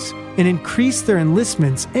 colonies and increased their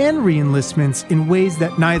enlistments and re-enlistments in ways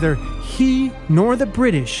that neither he nor the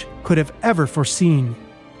British could have ever foreseen.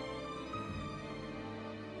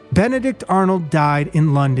 Benedict Arnold died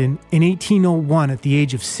in London in 1801 at the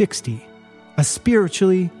age of 60, a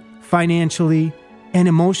spiritually, financially, and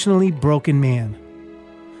emotionally broken man.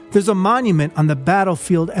 There's a monument on the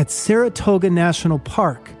battlefield at Saratoga National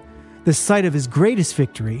Park, the site of his greatest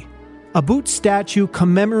victory, a boot statue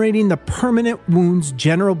commemorating the permanent wounds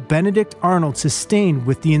General Benedict Arnold sustained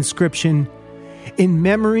with the inscription, "In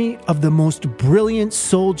memory of the most brilliant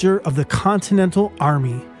soldier of the Continental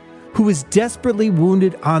Army, who was desperately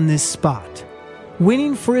wounded on this spot,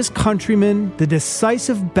 winning for his countrymen the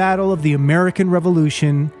decisive battle of the American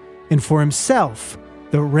Revolution, and for himself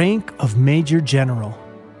the rank of Major General."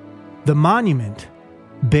 The monument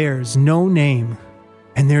bears no name,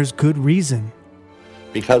 and there's good reason.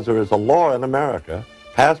 Because there is a law in America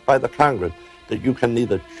passed by the Congress that you can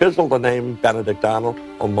neither chisel the name Benedict Arnold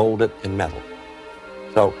or mold it in metal.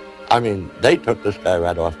 So, they took this guy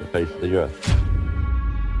right off the face of the earth.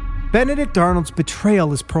 Benedict Arnold's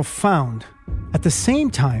betrayal is profound. At the same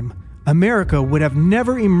time, America would have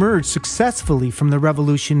never emerged successfully from the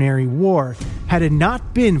Revolutionary War had it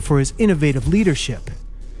not been for his innovative leadership.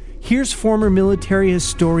 Here's former military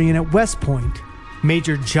historian at West Point,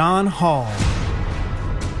 Major John Hall.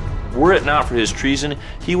 Were it not for his treason,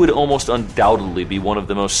 he would almost undoubtedly be one of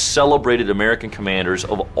the most celebrated American commanders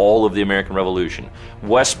of all of the American Revolution.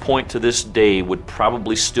 West Point to this day would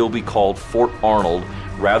probably still be called Fort Arnold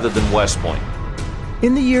rather than West Point.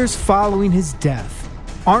 In the years following his death,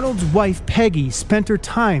 Arnold's wife Peggy spent her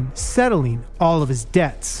time settling all of his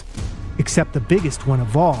debts, except the biggest one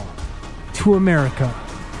of all, to America,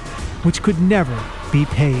 which could never be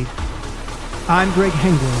paid. I'm Greg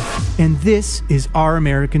Hengler, and this is Our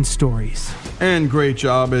American Stories. And great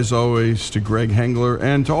job, as always, to Greg Hengler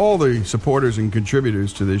and to all the supporters and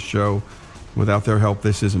contributors to this show. Without their help,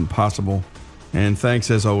 this isn't possible. And thanks,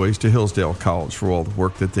 as always, to Hillsdale College for all the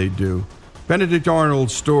work that they do. Benedict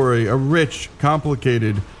Arnold's story, a rich,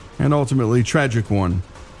 complicated, and ultimately tragic one,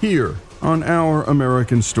 here on Our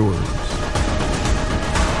American Stories.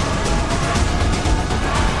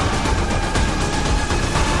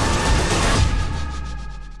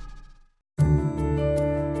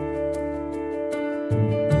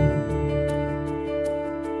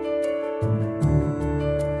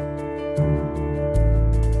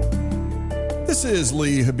 This is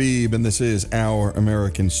Lee Habib, and this is Our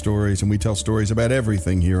American Stories, and we tell stories about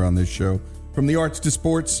everything here on this show, from the arts to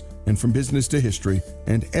sports, and from business to history,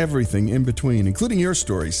 and everything in between, including your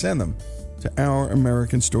stories. Send them to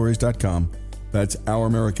OurAmericanStories.com. That's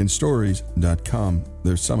OurAmericanStories.com.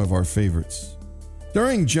 They're some of our favorites.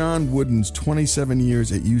 During John Wooden's 27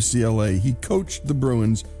 years at UCLA, he coached the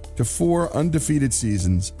Bruins to 4 undefeated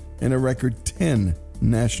seasons and a record 10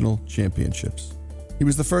 national championships. He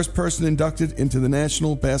was the first person inducted into the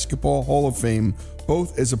National Basketball Hall of Fame,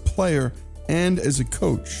 both as a player and as a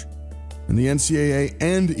coach. And the NCAA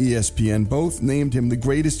and ESPN both named him the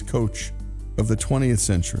greatest coach of the 20th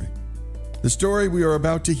century. The story we are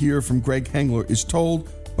about to hear from Greg Hengler is told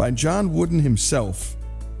by John Wooden himself,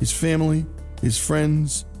 his family, his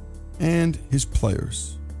friends, and his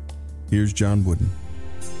players. Here's John Wooden.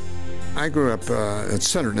 I grew up at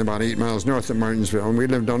Centerton, about 8 miles north of Martinsville, and we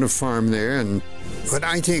lived on a farm there. But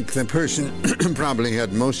I think the person probably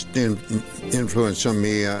had most influence on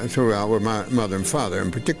me throughout were my mother and father.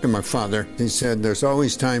 In particular, my father. He said, there's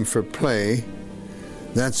always time for play.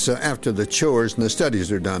 That's after the chores and the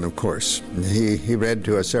studies are done, of course. He read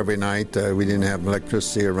to us every night. We didn't have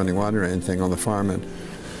electricity or running water or anything on the farm. And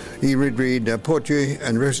he would read poetry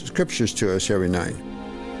and scriptures to us every night.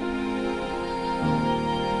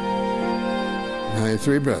 I had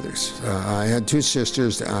 3 brothers. I had 2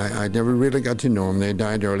 sisters. I never really got to know them. They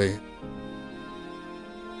died early.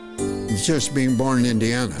 Just being born in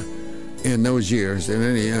Indiana in those years, and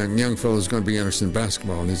any young fellow is going to be interested in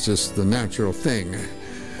basketball. It's just the natural thing.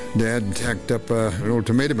 Dad tacked up an old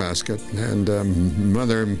tomato basket, and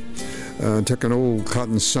Mother took an old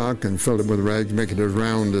cotton sock and filled it with rags, make it as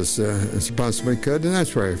round as possibly could, and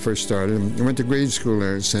that's where I first started. I went to grade school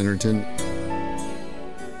there at Centerton.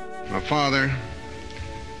 My father,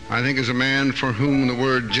 I think, is a man for whom the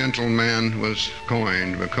word gentleman was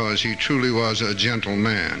coined, because he truly was a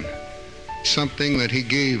gentleman. Something that he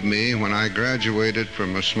gave me when I graduated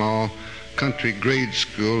from a small country grade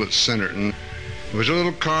school at Centerton. It was a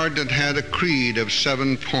little card that had a creed of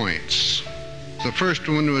 7 points. The first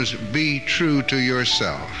one was, be true to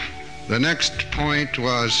yourself. The next point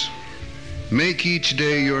was, make each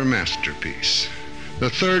day your masterpiece. The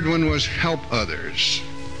third one was, help others.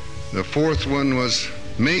 The fourth one was,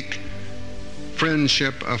 make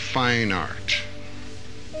friendship a fine art.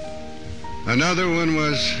 Another one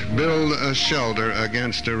was, build a shelter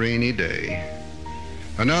against a rainy day.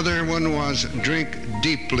 Another one was, drink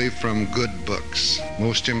deeply from good books.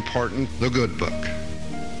 Most important, the good book.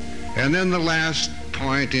 And then the last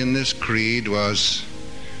point in this creed was,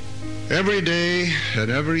 every day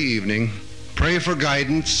and every evening, pray for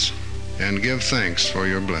guidance and give thanks for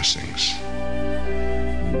your blessings.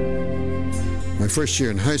 My first year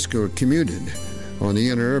in high school, commuted on the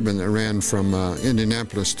interurban that ran from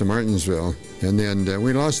Indianapolis to Martinsville. And then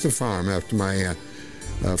we lost the farm after my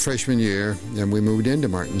freshman year, and we moved into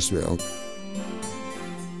Martinsville.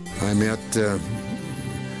 I met the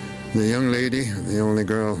young lady, the only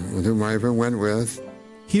girl with whom I ever went with.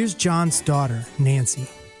 Here's John's daughter, Nancy.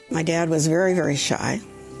 My dad was very, very shy,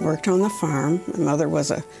 worked on the farm. My mother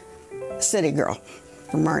was a city girl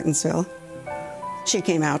from Martinsville. She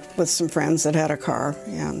came out with some friends that had a car,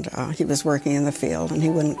 and he was working in the field, and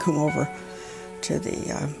he wouldn't come over to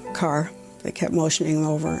the car. They kept motioning him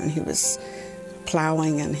over, and he was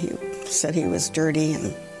plowing, and he said he was dirty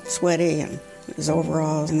and sweaty and his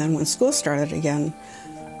overalls. And then when school started again,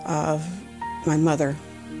 my mother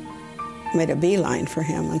made a beeline for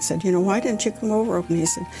him and said, why didn't you come over? And he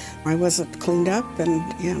said, I wasn't cleaned up,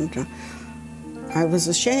 and I was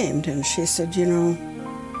ashamed. And she said,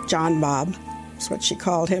 John Bob, is what she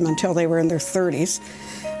called him until they were in their 30s.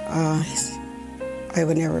 I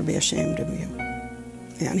would never be ashamed of you.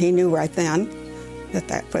 And he knew right then that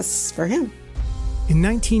that was for him. In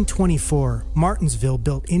 1924, Martinsville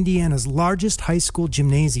built Indiana's largest high school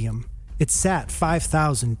gymnasium. It sat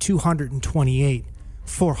 5,228,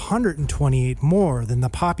 428 more than the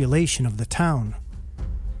population of the town.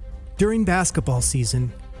 During basketball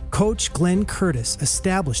season, Coach Glenn Curtis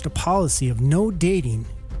established a policy of no dating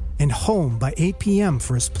and home by 8 p.m.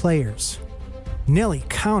 for his players. Nellie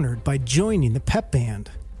countered by joining the pep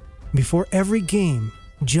band. Before every game,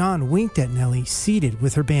 John winked at Nellie seated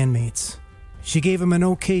with her bandmates. She gave him an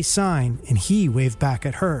okay sign, and he waved back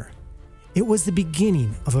at her. It was the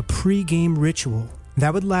beginning of a pre-game ritual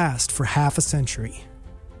that would last for half a century.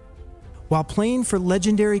 While playing for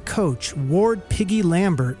legendary coach Ward Piggy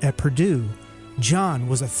Lambert at Purdue, John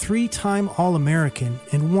was a 3-time All-American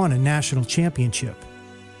and won a national championship.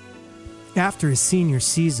 After his senior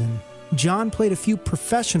season, John played a few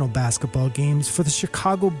professional basketball games for the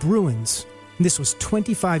Chicago Bruins. This was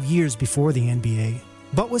 25 years before the NBA,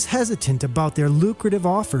 but was hesitant about their lucrative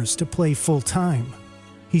offers to play full-time.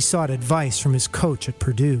 He sought advice from his coach at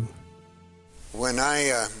Purdue. When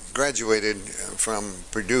I graduated from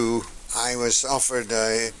Purdue, I was offered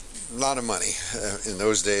a lot of money, in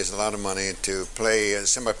those days, a lot of money to play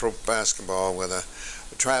semi-pro basketball with a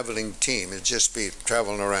traveling team. It'd just be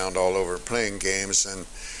traveling around all over playing games, and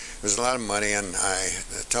it was a lot of money. And I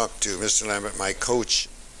talked to Mr. Lambert, my coach.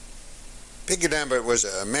 Piggy Lambert was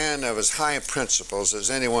a man of as high principles as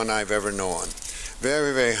anyone I've ever known.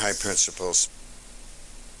 Very, very high principles.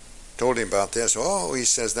 Told him about this. Oh, he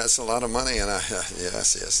says, that's a lot of money. And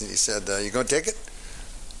yes. And he said, you going to take it?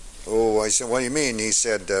 Oh, I said, what do you mean? He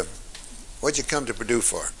said, what'd you come to Purdue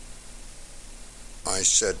for? I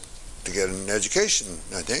said, to get an education,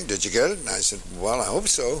 I think. Did you get it? And I said, well, I hope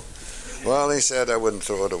so. Well, he said, I wouldn't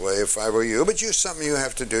throw it away if I were you, but it's something you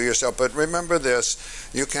have to do yourself. But remember this,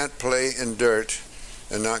 you can't play in dirt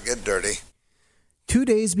and not get dirty. 2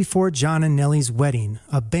 days before John and Nellie's wedding,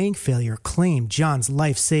 a bank failure claimed John's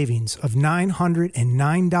life savings of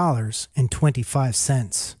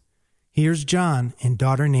 $909.25. Here's John and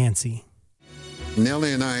daughter Nancy.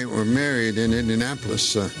 Nellie and I were married in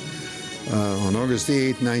Indianapolis on August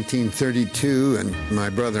the 8th, 1932, and my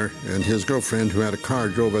brother and his girlfriend who had a car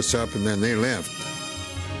drove us up, and then they left.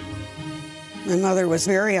 My mother was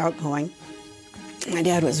very outgoing. My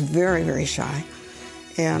dad was very, very shy,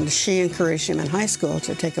 and she encouraged him in high school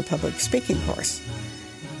to take a public speaking course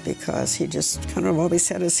because he just kind of always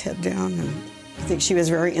had his head down, and I think she was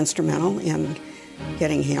very instrumental in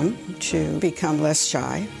getting him to become less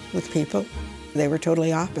shy with people. They were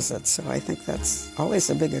totally opposites, so I think that's always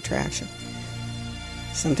a big attraction.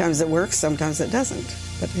 Sometimes it works, sometimes it doesn't,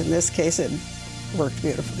 but in this case it worked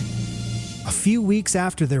beautifully. A few weeks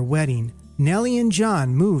after their wedding, Nellie and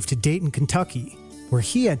John moved to Dayton, Kentucky, where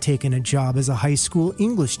he had taken a job as a high school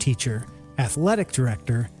English teacher, athletic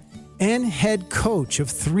director, and head coach of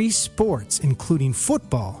 3 sports, including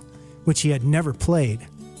football, which he had never played.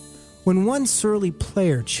 When one surly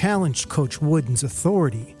player challenged Coach Wooden's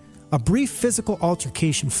authority, a brief physical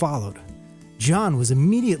altercation followed. John was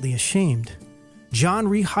immediately ashamed. John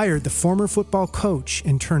rehired the former football coach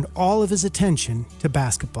and turned all of his attention to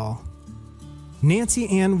basketball. Nancy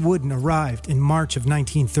Ann Wooden arrived in March of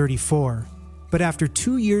 1934, but after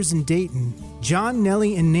 2 years in Dayton, John,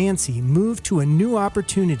 Nellie, and Nancy moved to a new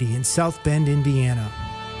opportunity in South Bend, Indiana.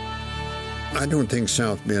 I don't think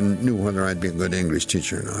South Bend knew whether I'd be a good English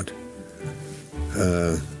teacher or not.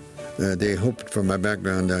 They hoped from my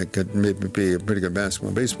background I could maybe be a pretty good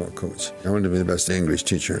baseball coach. I wanted to be the best English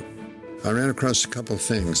teacher. I ran across a couple of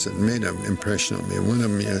things that made an impression on me. One of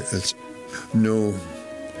them is no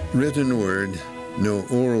written word, no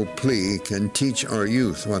oral plea can teach our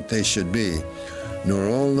youth what they should be, nor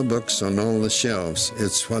all the books on all the shelves.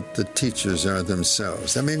 It's what the teachers are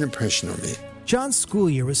themselves. That made an impression on me. John's school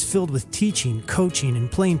year was filled with teaching, coaching, and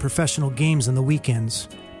playing professional games on the weekends.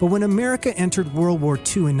 But when America entered World War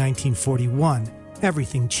II in 1941,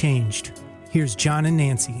 everything changed. Here's John and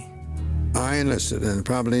Nancy. I enlisted, and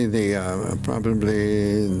probably the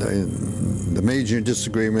major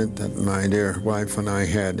disagreement that my dear wife and I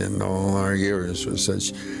had in all our years was that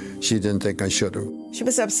she didn't think I should have. She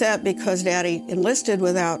was upset because Daddy enlisted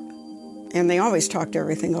without, and they always talked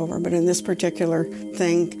everything over, but in this particular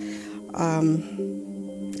thing,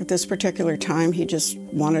 at this particular time, he just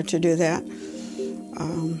wanted to do that.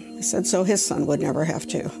 He said so his son would never have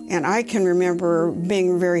to. And I can remember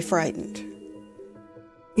being very frightened.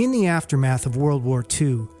 In the aftermath of World War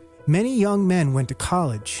II, many young men went to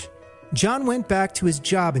college. John went back to his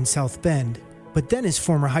job in South Bend, But then his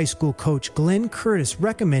former high school coach Glenn Curtis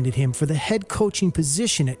recommended him for the head coaching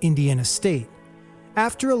position at Indiana State.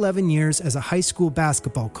 After 11 years as a high school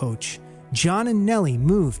basketball coach, John and Nellie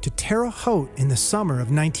moved to Terre Haute in the summer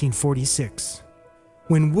of 1946.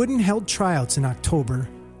 When Wooden held tryouts in October,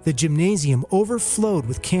 the gymnasium overflowed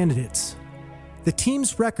with candidates. The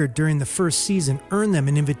team's record during the first season earned them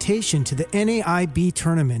an invitation to the NAIB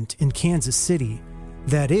tournament in Kansas City.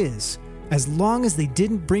 That is, as long as they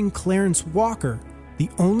didn't bring Clarence Walker, the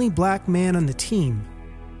only black man on the team.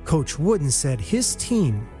 Coach Wooden said his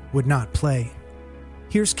team would not play.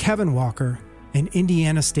 Here's Kevin Walker and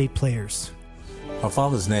Indiana State players. My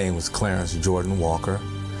father's name was Clarence Jordan Walker,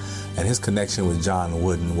 and his connection with John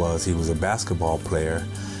Wooden was he was a basketball player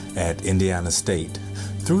at Indiana State.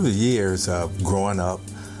 Through the years of growing up,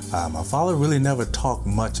 my father really never talked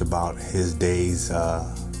much about his days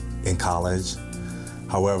in college.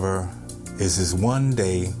 However, it's this one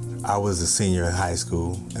day I was a senior in high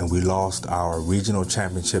school and we lost our regional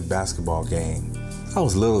championship basketball game. I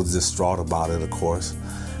was a little distraught about it, of course,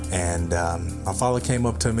 and my father came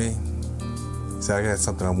up to me and said, "I got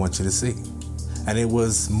something I want you to see." And it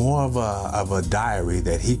was more of a diary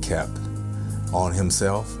that he kept on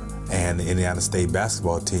himself and the Indiana State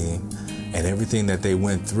basketball team and everything that they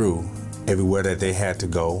went through, everywhere that they had to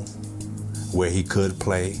go, where he could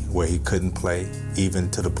play, where he couldn't play, even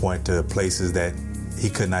to the point to places that he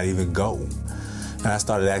could not even go. And I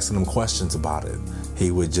started asking him questions about it. He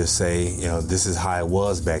would just say, this is how it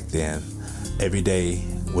was back then. Every day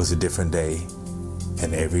was a different day,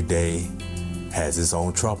 and every day has its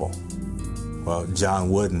own trouble. Well, John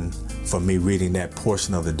Wooden, from me reading that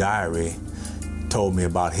portion of the diary, told me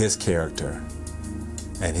about his character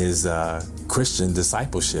and his Christian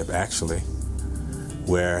discipleship, actually,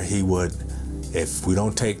 where he would, if we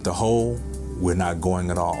don't take the whole, we're not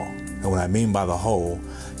going at all. And what I mean by the whole,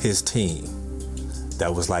 his team,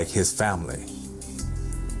 that was like his family.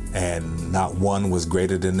 And not one was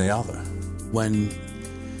greater than the other. When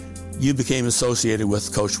you became associated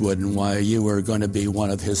with Coach Wooden, why you were going to be one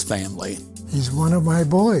of his family. He's one of my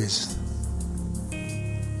boys.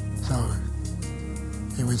 So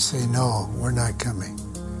he would say, "No, we're not coming."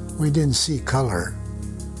 We didn't see color.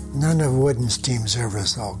 None of Wooden's teams ever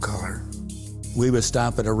saw color. We would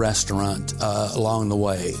stop at a restaurant along the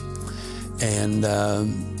way, and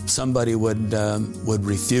somebody would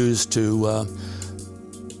refuse to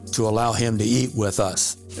allow him to eat with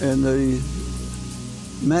us. And the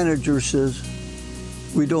manager says,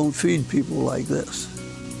 "We don't feed people like this."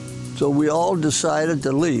 So we all decided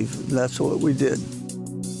to leave. That's what we did.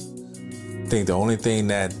 I think the only thing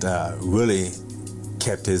that really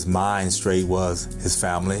kept his mind straight was his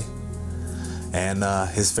family and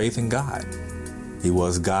his faith in God. He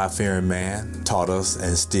was a God-fearing man, taught us and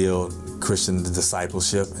instilled Christian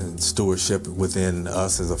discipleship and stewardship within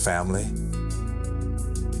us as a family.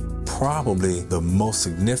 Probably the most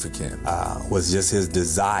significant was just his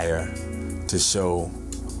desire to show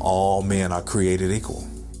all men are created equal.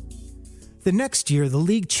 The next year, the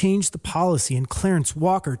league changed the policy and Clarence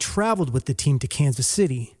Walker traveled with the team to Kansas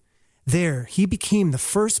City. There, he became the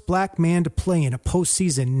first black man to play in a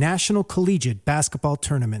postseason National Collegiate Basketball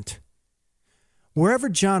Tournament. Wherever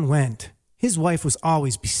John went, his wife was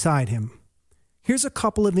always beside him. Here's a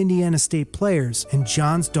couple of Indiana State players and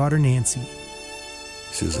John's daughter Nancy.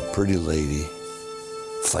 She was a pretty lady,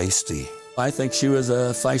 feisty. I think she was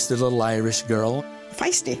a feisty little Irish girl.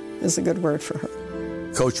 Feisty is a good word for her.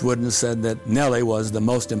 Coach Wooden said that Nellie was the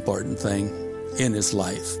most important thing in his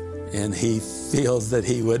life, and he feels that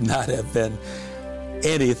he would not have been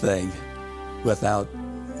anything without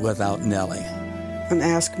Nellie. I'm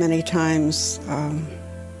asked many times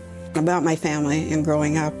about my family and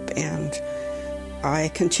growing up, and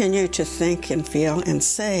I continue to think and feel and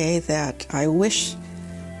say that I wish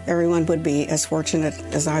everyone would be as fortunate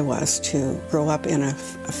as I was to grow up in a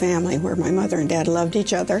family where my mother and dad loved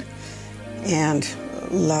each other and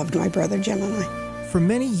loved my brother Jim and I. For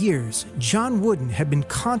many years, John Wooden had been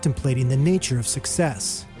contemplating the nature of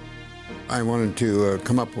success. I wanted to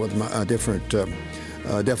come up with a different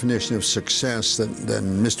definition of success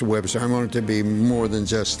than Mr. Webster. I wanted to be more than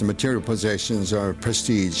just the material possessions or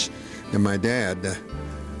prestige. And my dad,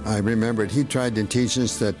 I remembered he tried to teach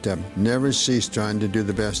us that never cease trying to do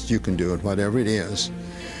the best you can do at whatever it is.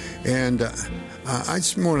 And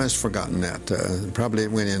I'd more or less forgotten that. Probably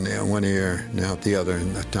it went in one ear and out the other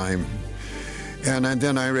in that time. And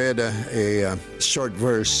then I read a short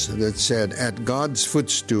verse that said, "At God's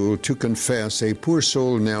footstool to confess, a poor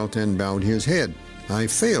soul knelt and bowed his head. I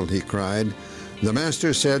failed," he cried. "The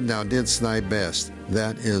Master said, thou didst thy best.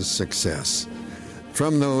 That is success."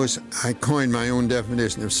 From those, I coined my own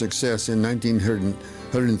definition of success in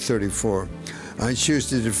 1934. I choose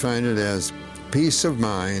to define it as peace of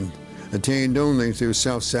mind attained only through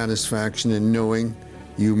self-satisfaction in knowing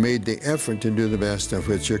you made the effort to do the best of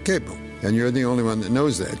which you're capable. And you're the only one that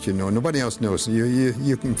knows that, you know. Nobody else knows.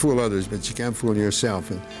 You can fool others, but you can't fool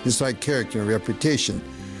yourself. And it's like character and reputation.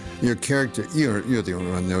 Your character, you're the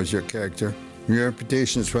only one that knows your character. Your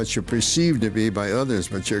reputation is what you're perceived to be by others,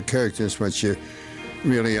 but your character is what you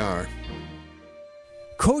really are.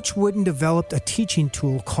 Coach Wooden developed a teaching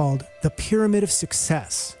tool called the Pyramid of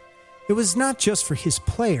Success. It was not just for his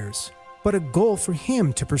players, but a goal for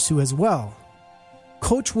him to pursue as well.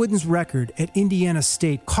 Coach Wooden's record at Indiana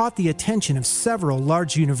State caught the attention of several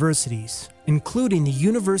large universities, including the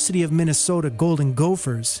University of Minnesota Golden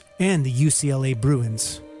Gophers and the UCLA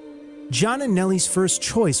Bruins. John and Nellie's first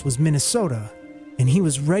choice was Minnesota, and he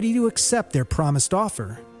was ready to accept their promised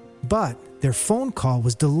offer. But their phone call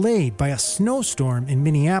was delayed by a snowstorm in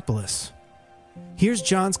Minneapolis. Here's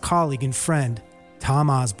John's colleague and friend, Tom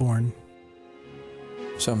Osborne.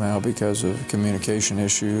 Somehow, because of a communication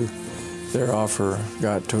issue, their offer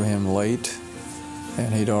got to him late,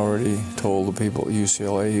 and he'd already told the people at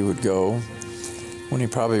UCLA he would go, when he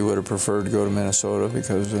probably would have preferred to go to Minnesota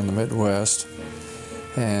because in the Midwest.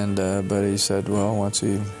 But he said, well, once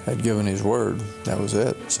he had given his word, that was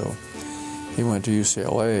it. So he went to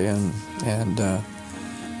UCLA, and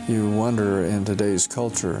you wonder in today's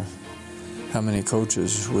culture how many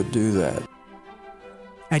coaches would do that.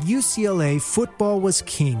 At UCLA, football was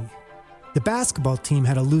king. The basketball team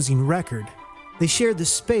had a losing record. They shared the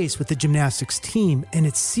space with the gymnastics team, and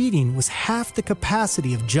its seating was half the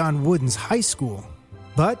capacity of John Wooden's high school.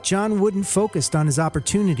 But John Wooden focused on his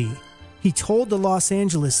opportunity. He told the Los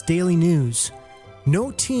Angeles Daily News,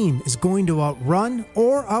 "No team is going to outrun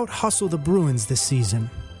or out-hustle the Bruins this season."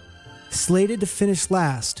 Slated to finish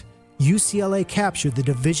last, UCLA captured the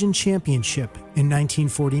division championship in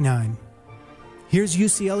 1949. Here's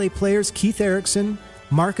UCLA players Keith Erickson,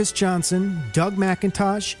 Marcus Johnson, Doug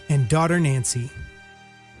McIntosh, and daughter Nancy.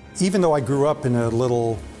 Even though I grew up in a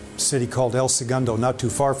little city called El Segundo, not too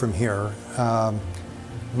far from here,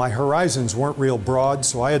 my horizons weren't real broad,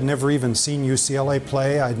 so I had never even seen UCLA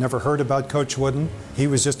play. I'd never heard about Coach Wooden. He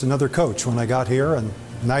was just another coach when I got here, and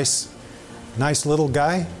nice little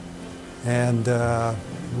guy, and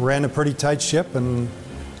ran a pretty tight ship, and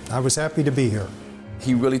I was happy to be here.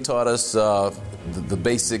 He really taught us the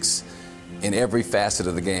basics in every facet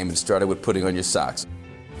of the game. It started with putting on your socks.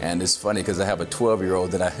 And it's funny because I have a 12-year-old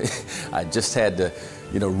that I just had to,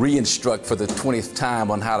 re-instruct for the 20th time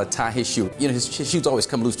on how to tie his shoe. His shoes always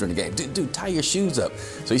come loose during the game. Dude, tie your shoes up.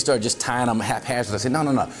 So he started just tying them haphazard. I said,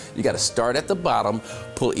 no. You got to start at the bottom,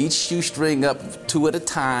 pull each shoestring up 2 at a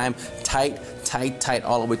time, tight,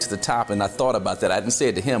 all the way to the top. And I thought about that. I didn't say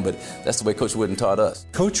it to him, but that's the way Coach Wooden taught us.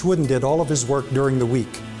 Coach Wooden did all of his work during the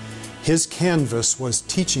week. His canvas was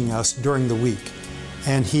teaching us during the week,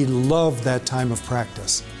 and he loved that time of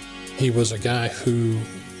practice. He was a guy who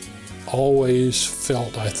always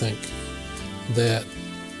felt, I think, that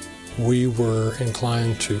we were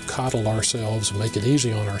inclined to coddle ourselves and make it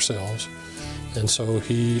easy on ourselves, and so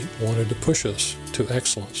he wanted to push us to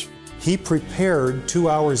excellence. He prepared 2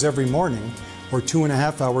 hours every morning, or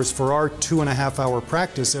 2.5 hours for our 2.5-hour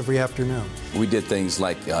practice every afternoon. We did things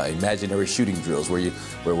like imaginary shooting drills where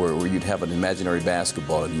you'd have an imaginary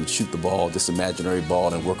basketball and you would shoot the ball, this imaginary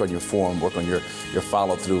ball, and work on your form, work on your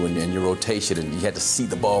follow-through and your rotation, and you had to see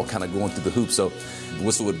the ball kind of going through the hoop. So the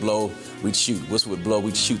whistle would blow, we'd shoot. Whistle would blow,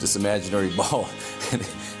 we'd shoot this imaginary ball.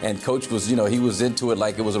 And Coach was, he was into it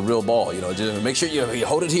like it was a real ball. Just make sure you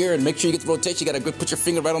hold it here and make sure you get the rotation. You got to put your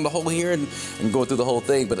finger right on the hole here and go through the whole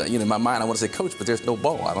thing. But in my mind, I want to say, Coach, but there's no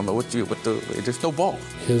ball. I don't know there's no ball.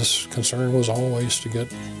 His concern was always to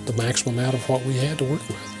get the maximum out of what we had to work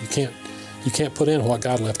with. You can't put in what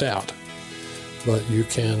God left out, but you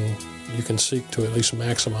can seek to at least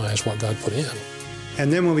maximize what God put in.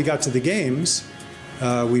 And then when we got to the games,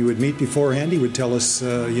 we would meet beforehand. He would tell us,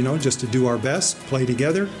 just to do our best, play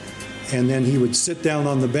together, and then he would sit down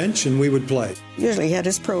on the bench and we would play. Usually he had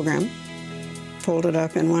his program folded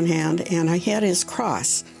up in one hand, and I had his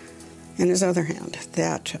cross in his other hand.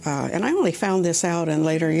 And I only found this out in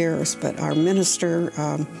later years, but our minister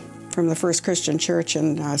from the First Christian Church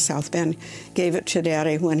in South Bend gave it to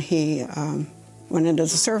Daddy when he went into the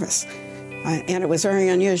service. And it was very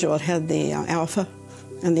unusual. It had the Alpha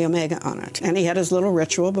and the Omega on it. And he had his little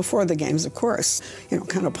ritual before the games, of course.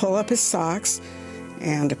 Kind of pull up his socks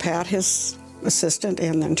and pat his assistant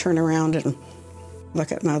and then turn around and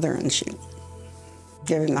look at Mother, and she'd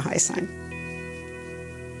give him the high sign.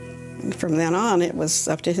 And from then on, it was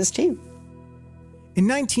up to his team. In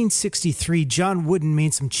 1963, John Wooden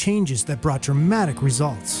made some changes that brought dramatic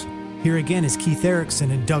results. Here again is Keith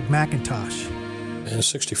Erickson and Doug McIntosh. In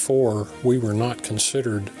 '64, we were not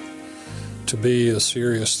considered to be a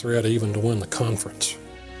serious threat even to win the conference.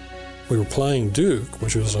 We were playing Duke,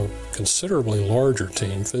 which was a considerably larger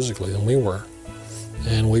team physically than we were,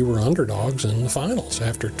 and we were underdogs in the finals.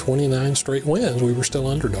 After 29 straight wins, we were still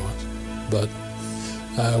underdogs. But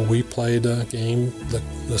we played a game,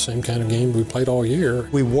 the same kind of game we played all year.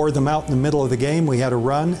 We wore them out in the middle of the game. We had a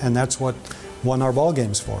run, and that's what won our ball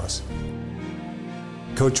games for us.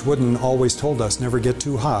 Coach Wooden always told us never get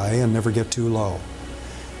too high and never get too low.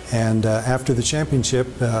 And after the championship,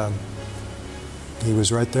 he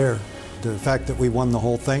was right there. The fact that we won the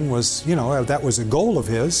whole thing was, that was a goal of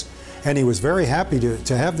his, and he was very happy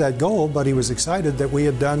to have that goal, but he was excited that we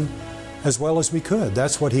had done as well as we could.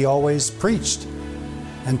 That's what he always preached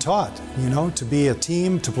and taught, to be a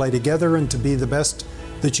team, to play together, and to be the best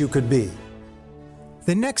that you could be.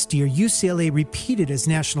 The next year, UCLA repeated as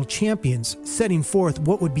national champions, setting forth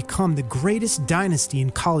what would become the greatest dynasty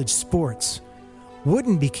in college sports.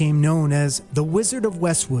 Wooden became known as the Wizard of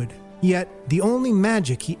Westwood, yet the only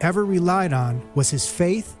magic he ever relied on was his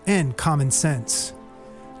faith and common sense.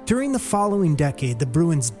 During the following decade, the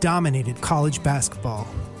Bruins dominated college basketball.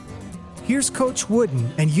 Here's Coach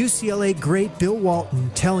Wooden and UCLA great Bill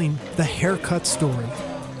Walton telling the haircut story.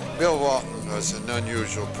 Bill Walton was an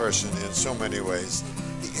unusual person in so many ways.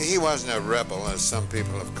 He wasn't a rebel, as some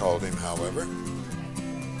people have called him, however.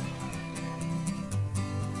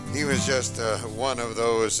 He was just one of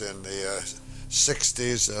those in the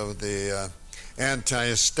 60s of the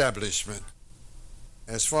anti-establishment.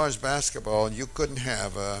 As far as basketball, you couldn't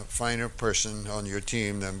have a finer person on your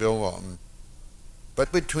team than Bill Walton.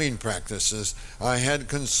 But between practices, I had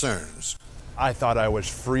concerns. I thought I was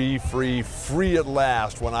free at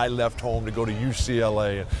last when I left home to go to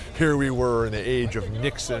UCLA. And here we were in the age of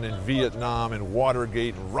Nixon and Vietnam and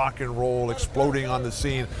Watergate and rock and roll exploding on the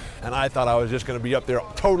scene. And I thought I was just going to be up there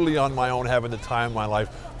totally on my own, having the time of my life.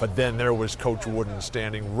 But then there was Coach Wooden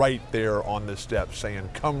standing right there on the steps saying,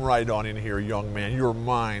 "Come right on in here, young man. You're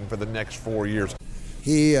mine for the next 4 years."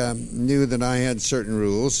 He knew that I had certain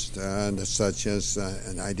rules, such as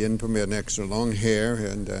and I didn't permit extra long hair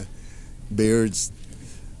and beards.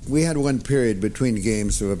 We had one period between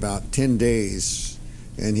games of about 10 days,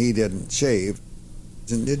 and he didn't shave,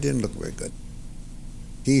 and it didn't look very good.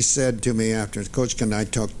 He said to me after, "Coach, can I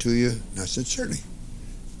talk to you?" And I said, "Certainly."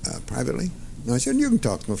 Privately. And I said, "You can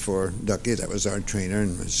talk before Ducky," that was our trainer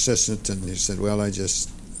and assistant, and he said, "Well, I just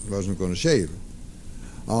wasn't going to shave."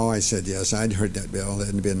 Oh, I said, "Yes, I'd heard that, Bill.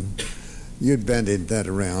 You'd bandied that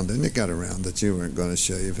around, and it got around that you weren't going to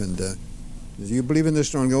shave. And do you believe in this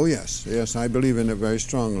strongly?" "Oh, yes. Yes, I believe in it very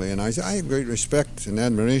strongly." And I said, "I have great respect and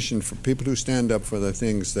admiration for people who stand up for the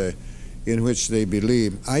things in which they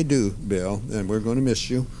believe." "I do, Bill, and we're going to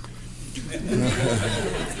miss you."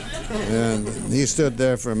 And he stood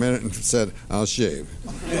there for a minute and said, "I'll shave."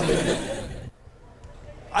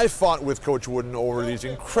 I fought with Coach Wooden over these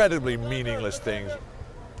incredibly meaningless things.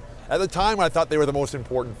 At the time, I thought they were the most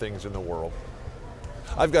important things in the world.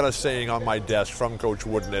 I've got a saying on my desk from Coach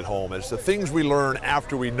Wooden at home. It's the things we learn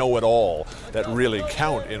after we know it all that really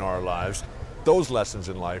count in our lives. Those lessons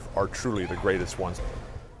in life are truly the greatest ones.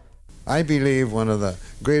 I believe one of the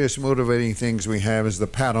greatest motivating things we have is the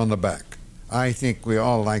pat on the back. I think we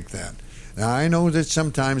all like that. Now, I know that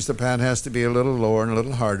sometimes the pat has to be a little lower and a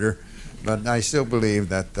little harder, but I still believe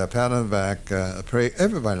that the pat on the back,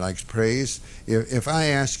 everybody likes praise. If I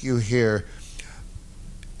ask you here,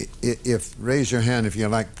 raise your hand if you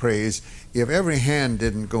like praise. If every hand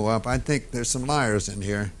didn't go up, I think there's some liars in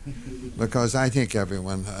here, because I think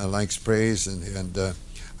everyone likes praise, and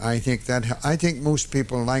I think most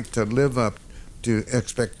people like to live up to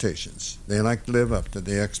expectations. They like to live up to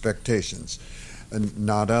the expectations, and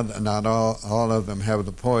not all of them have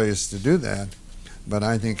the poise to do that. But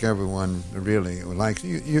I think everyone really likes,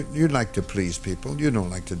 you'd like to please people. You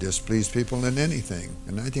don't like to displease people in anything.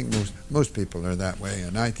 And I think most people are that way.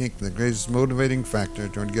 And I think the greatest motivating factor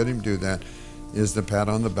to get him to do that is the pat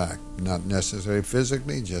on the back. Not necessarily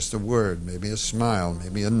physically, just a word, maybe a smile,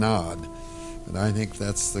 maybe a nod. And I think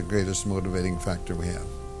that's the greatest motivating factor we have.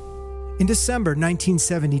 In December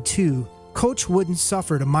 1972, Coach Wooden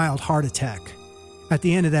suffered a mild heart attack. At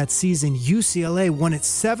the end of that season, UCLA won its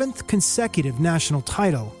 7th consecutive national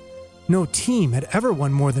title. No team had ever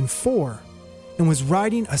won more than 4, and was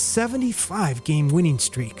riding a 75-game winning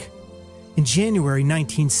streak. In January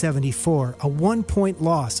 1974, a 1-point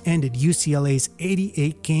loss ended UCLA's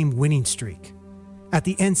 88-game winning streak. At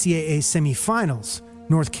the NCAA semifinals,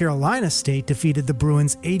 North Carolina State defeated the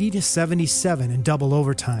Bruins 80-77 in double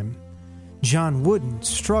overtime. John Wooden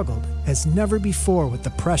struggled as never before with the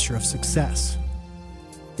pressure of success.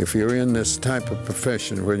 If you're in this type of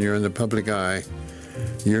profession, when you're in the public eye,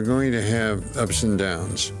 you're going to have ups and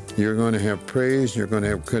downs. You're going to have praise, you're going to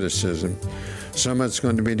have criticism. Some of it's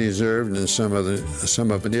going to be deserved and some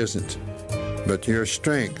of it isn't. But your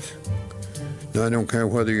strength, I don't care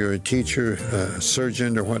whether you're a teacher, a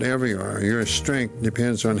surgeon, or whatever you are, your strength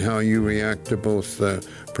depends on how you react to both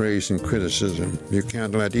praise and criticism. You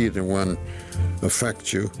can't let either one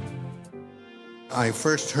affect you. I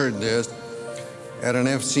first heard this at an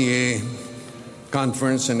FCA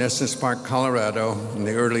conference in Estes Park, Colorado, in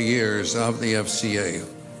the early years of the FCA.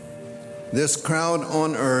 This crowd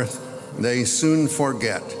on earth, they soon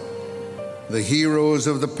forget the heroes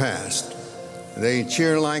of the past. They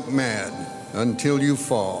cheer like mad until you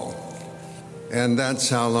fall, and that's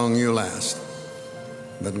how long you last.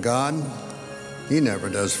 But God, He never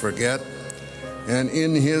does forget, and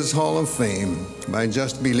in His Hall of Fame, by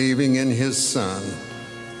just believing in His Son,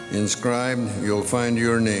 inscribed, you'll find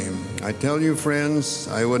your name. I tell you, friends,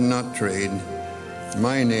 I would not trade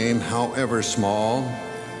my name, however small,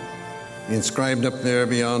 inscribed up there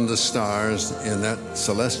beyond the stars in that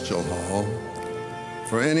celestial hall,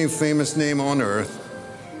 for any famous name on earth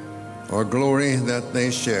or glory that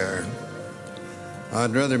they share.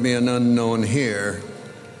 I'd rather be an unknown here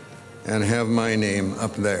and have my name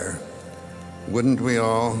up there. Wouldn't we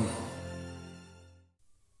all?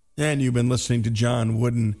 And you've been listening to John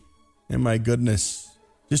Wooden, and my goodness,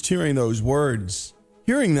 just hearing those words,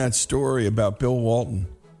 hearing that story about Bill Walton,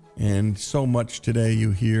 and so much today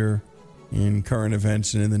you hear in current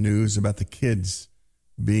events and in the news about the kids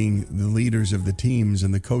being the leaders of the teams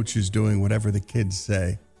and the coaches doing whatever the kids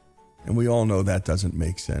say. And we all know that doesn't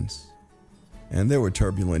make sense. And there were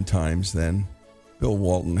turbulent times then. Bill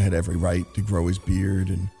Walton had every right to grow his beard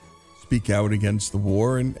and speak out against the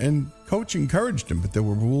war, and Coach encouraged him, but there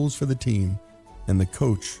were rules for the team, and the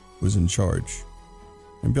coach was in charge.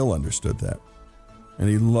 And Bill understood that, and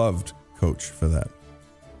he loved Coach for that.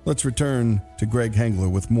 Let's return to Greg Hengler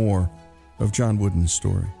with more of John Wooden's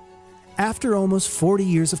story. After almost 40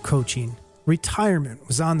 years of coaching, retirement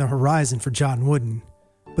was on the horizon for John Wooden,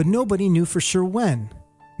 but nobody knew for sure when,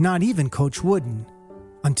 not even Coach Wooden,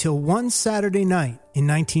 until one Saturday night in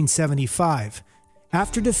 1975,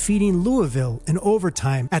 after defeating Louisville in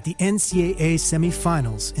overtime at the NCAA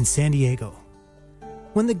semifinals in San Diego.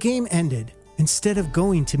 When the game ended, instead of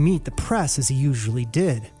going to meet the press as he usually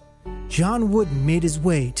did, John Wooden made his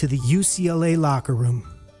way to the UCLA locker room.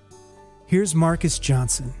 Here's Marcus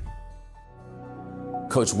Johnson.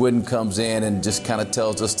 Coach Wooden comes in and just kind of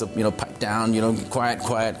tells us to, pipe down, quiet,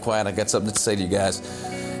 quiet, quiet. I got something to say to you guys.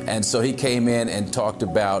 And so he came in and talked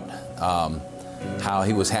about how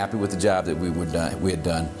he was happy with the job that we had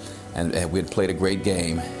done, and we had played a great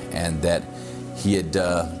game, and that he had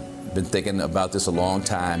been thinking about this a long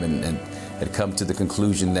time and had come to the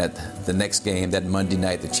conclusion that the next game, that Monday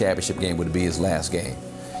night, the championship game, would be his last game,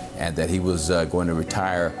 and that he was going to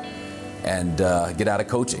retire and get out of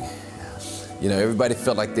coaching. Everybody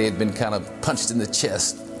felt like they had been kind of punched in the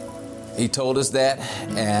chest. He told us that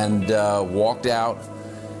and walked out.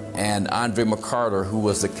 And Andre McCarter, who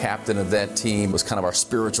was the captain of that team, was kind of our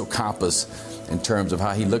spiritual compass in terms of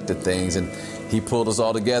how he looked at things. And he pulled us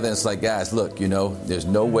all together and it's like, guys, look, there's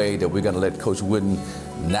no way that we're going to let Coach Wooden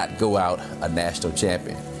not go out a national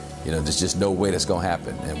champion. There's just no way that's going to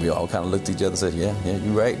happen. And we all kind of looked at each other and said, yeah,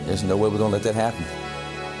 you're right. There's no way we're going to let that happen.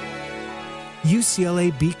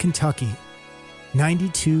 UCLA beat Kentucky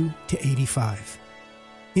 92-85.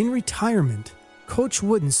 In retirement, Coach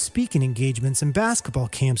Wooden's speaking engagements and basketball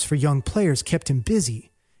camps for young players kept him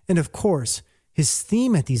busy. And of course, his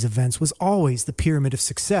theme at these events was always the pyramid of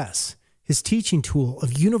success, his teaching tool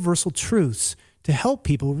of universal truths to help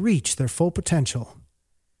people reach their full potential.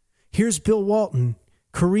 Here's Bill Walton,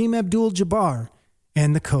 Kareem Abdul-Jabbar,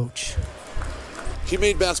 and the coach. He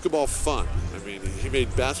made basketball fun. He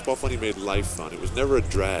made basketball fun, he made life fun. It was never a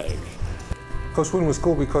drag. Coach Wooden was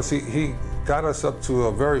cool because he got us up to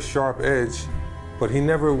a very sharp edge. But he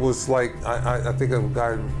never was like, I think of a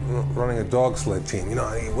guy running a dog sled team, he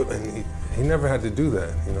never had to do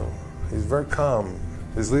that, He's very calm.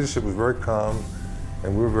 His leadership was very calm,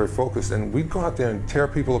 and we were very focused. And we'd go out there and tear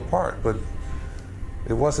people apart, but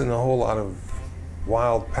it wasn't a whole lot of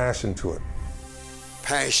wild passion to it.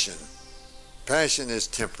 Passion is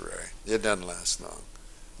temporary. It doesn't last long.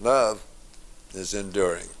 Love is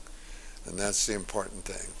enduring. And that's the important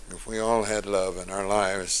thing. If we all had love in our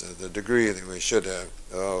lives, the degree that we should have,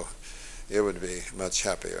 it would be much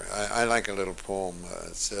happier. I like a little poem.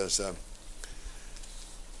 It says,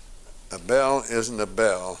 A bell isn't a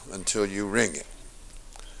bell until you ring it.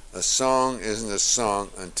 A song isn't a song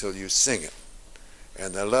until you sing it.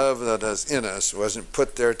 And the love that is in us wasn't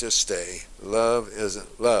put there to stay. Love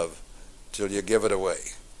isn't love till you give it away.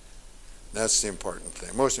 That's the important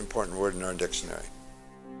thing, most important word in our dictionary.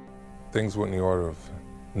 Things went in the order of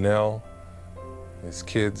Nell, his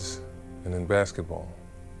kids, and then basketball.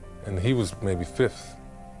 And he was maybe fifth.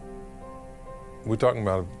 We're talking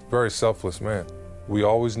about a very selfless man. We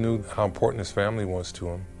always knew how important his family was to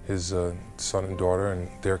him, his son and daughter and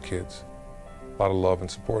their kids. A lot of love and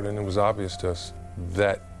support, and it was obvious to us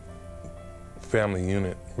that family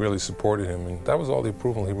unit really supported him, and that was all the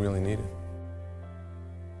approval he really needed.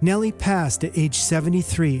 Nellie passed at age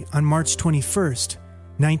 73 on March 21st,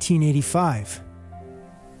 1985.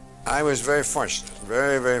 I was very fortunate,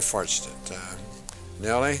 very, very fortunate.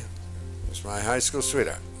 Nellie was my high school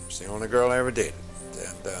sweetheart. She was the only girl I ever dated.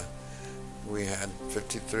 And we had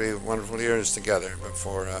 53 wonderful years together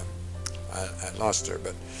before I lost her.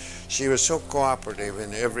 But she was so cooperative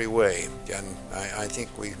in every way, and I think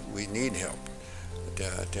we need help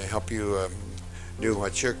to help you do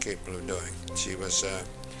what you're capable of doing. She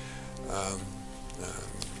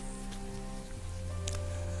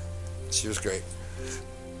was great.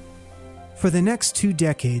 For the next 2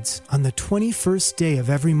 decades, on the 21st day of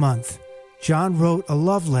every month, John wrote a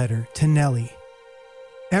love letter to Nellie.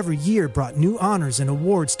 Every year brought new honors and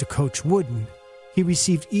awards to Coach Wooden. He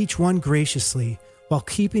received each one graciously, while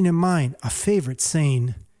keeping in mind a favorite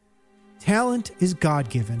saying: "Talent is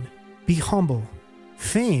God-given. Be humble.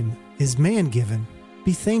 Fame is man-given.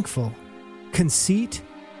 Be thankful. Conceit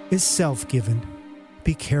is self-given.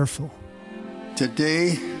 Be careful."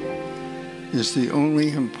 Today is the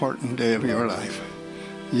only important day of your life.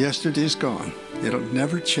 Yesterday's gone. It'll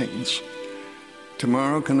never change.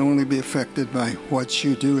 Tomorrow can only be affected by what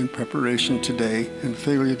you do in preparation today, and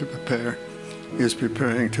failure to prepare is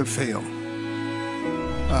preparing to fail.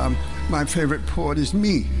 My favorite poet is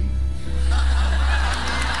me.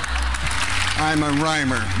 I'm a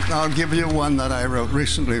rhymer. I'll give you one that I wrote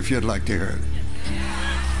recently if you'd like to hear it.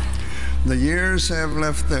 The years have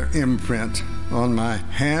left their imprint on my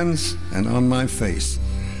hands and on my face.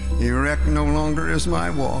 Erect no longer is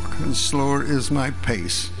my walk, and slower is my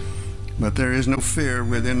pace. But there is no fear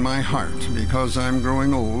within my heart, because I'm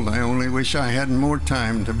growing old. I only wish I had more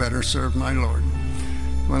time to better serve my Lord.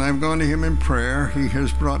 When I've gone to him in prayer, he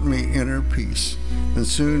has brought me inner peace. And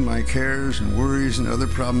soon my cares and worries and other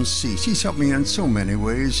problems cease. He's helped me in so many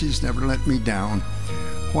ways. He's never let me down.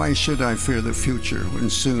 Why should I fear the future when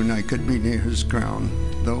soon I could be near his crown?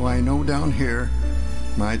 Though I know down here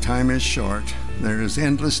my time is short, there is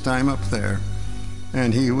endless time up there,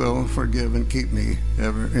 and he will forgive and keep me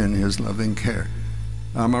ever in his loving care.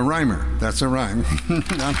 I'm a rhymer. That's a rhyme.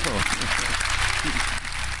 Not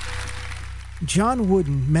John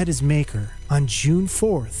Wooden met his maker on June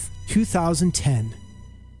 4th, 2010.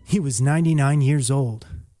 He was 99 years old.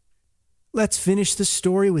 Let's finish the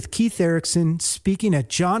story with Keith Erickson speaking at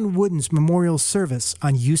John Wooden's memorial service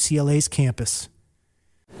on UCLA's campus.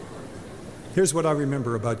 Here's what I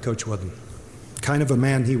remember about Coach Wooden. Kind of a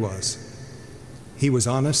man he was. He was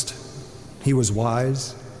honest. He was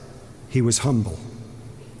wise. He was humble.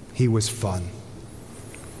 He was fun.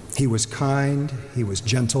 He was kind. He was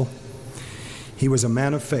gentle. He was a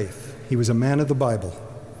man of faith. He was a man of the Bible.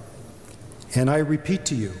 And I repeat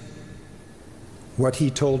to you what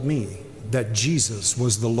he told me, that Jesus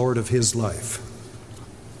was the Lord of his life.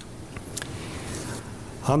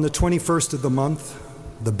 On the 21st of the month,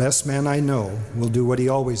 the best man I know will do what he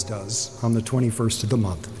always does on the 21st of the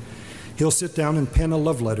month. He'll sit down and pen a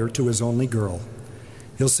love letter to his only girl.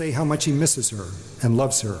 He'll say how much he misses her and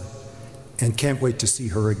loves her and can't wait to see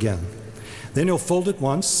her again. Then he'll fold it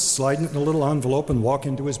once, slide it in a little envelope, and walk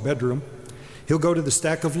into his bedroom. He'll go to the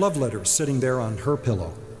stack of love letters sitting there on her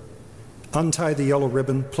pillow, untie the yellow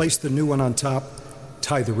ribbon, place the new one on top,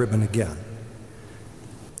 tie the ribbon again.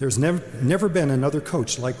 There's never been another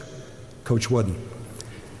coach like Coach Wooden.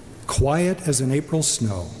 Quiet as an April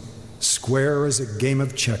snow, square as a game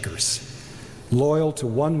of checkers, loyal to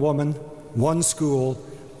one woman, one school,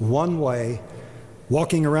 one way,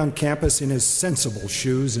 walking around campus in his sensible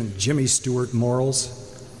shoes and Jimmy Stewart morals.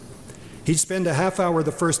 He'd spend a half hour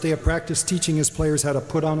the first day of practice teaching his players how to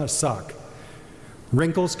put on a sock.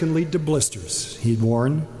 Wrinkles can lead to blisters, he'd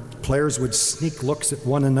warn. Players would sneak looks at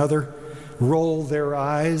one another, roll their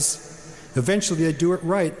eyes. Eventually they'd do it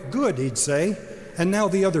right. Good, he'd say. And now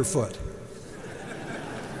the other foot.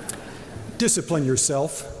 Discipline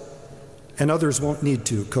yourself, and others won't need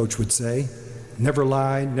to, Coach would say. Never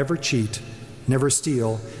lie, never cheat, never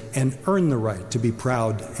steal, and earn the right to be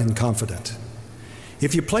proud and confident.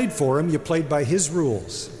 If you played for him, you played by his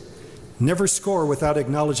rules. Never score without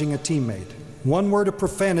acknowledging a teammate. One word of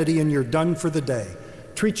profanity and you're done for the day.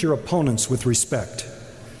 Treat your opponents with respect.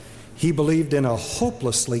 He believed in a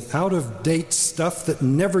hopelessly out-of-date stuff that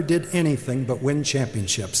never did anything but win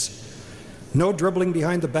championships. No dribbling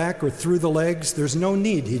behind the back or through the legs. There's no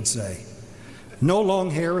need, he'd say. No long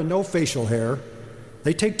hair and no facial hair.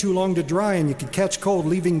 They take too long to dry and you could catch cold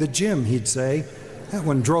leaving the gym, he'd say. That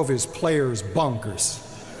one drove his players bonkers.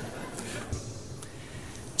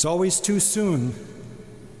 It's always too soon.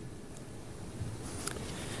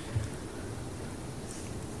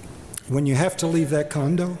 When you have to leave that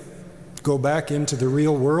condo, go back into the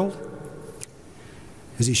real world,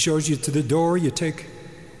 as he shows you to the door, you take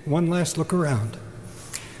one last look around.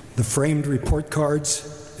 The framed report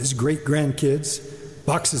cards, his great-grandkids,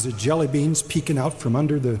 boxes of jelly beans peeking out from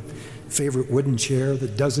under the favorite wooden chair, the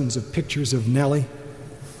dozens of pictures of Nellie.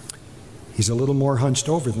 He's a little more hunched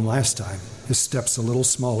over than last time. His step's a little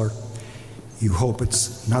smaller. You hope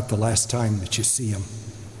it's not the last time that you see him.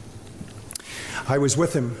 I was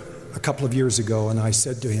with him a couple of years ago, and I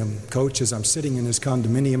said to him, Coach, as I'm sitting in his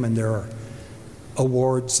condominium and there are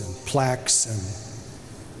awards and plaques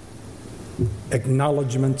and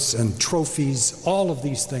acknowledgments and trophies, all of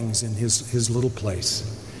these things in his little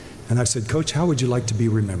place. And I said, Coach, how would you like to be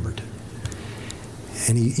remembered?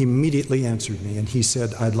 And he immediately answered me, and he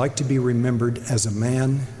said, I'd like to be remembered as a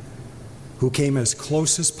man who came as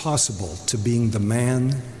close as possible to being the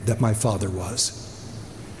man that my father was.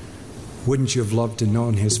 Wouldn't you have loved to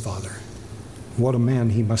known his father? What a man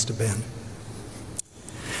he must have been.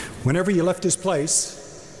 Whenever you left his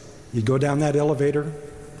place, you'd go down that elevator,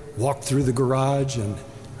 walk through the garage, and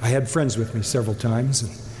I had friends with me several times,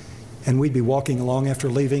 and we'd be walking along after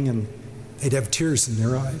leaving, and they'd have tears in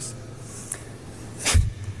their eyes.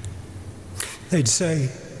 They'd say,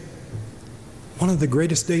 one of the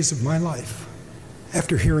greatest days of my life,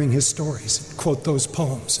 after hearing his stories, and quote those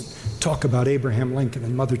poems, and talk about Abraham Lincoln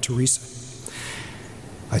and Mother Teresa.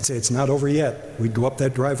 I'd say, it's not over yet. We'd go up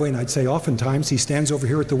that driveway, and I'd say, oftentimes he stands over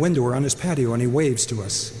here at the window or on his patio, and he waves to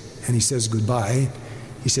us, and he says goodbye.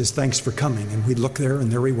 He says, thanks for coming. And we'd look there, and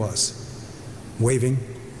there he was, waving,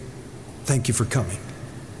 thank you for coming.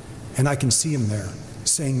 And I can see him there,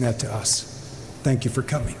 saying that to us. Thank you for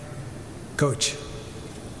coming. Coach,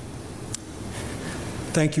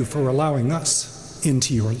 thank you for allowing us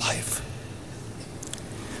into your life.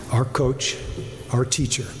 Our coach, our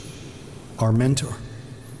teacher, our mentor,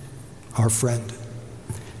 our friend.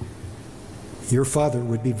 Your father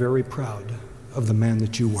would be very proud of the man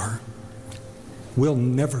that you were. We'll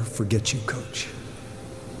never forget you, Coach.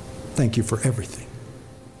 Thank you for everything.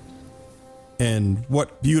 And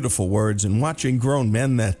what beautiful words. And watching grown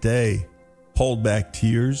men that day hold back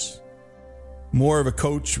tears. More of a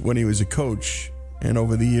coach when he was a coach, and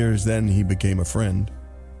over the years then he became a friend.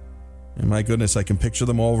 And my goodness, I can picture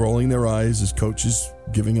them all rolling their eyes as Coach is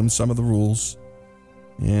giving them some of the rules.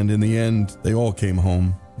 And in the end, they all came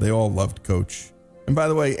home. They all loved Coach. And by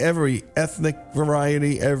the way, every ethnic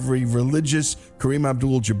variety, every religious, Kareem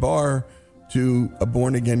Abdul-Jabbar, to a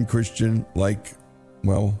born-again Christian like,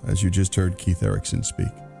 well, as you just heard Keith Erickson speak.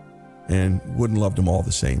 And Wooden loved them all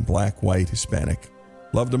the same, black, white, Hispanic.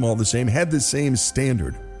 Loved them all the same, had the same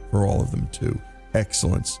standard for all of them too.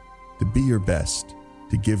 Excellence, to be your best,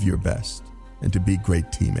 to give your best, and to be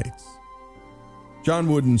great teammates.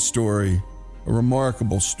 John Wooden's story, a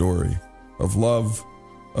remarkable story of love,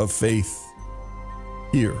 of faith,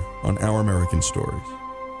 here on Our American Stories.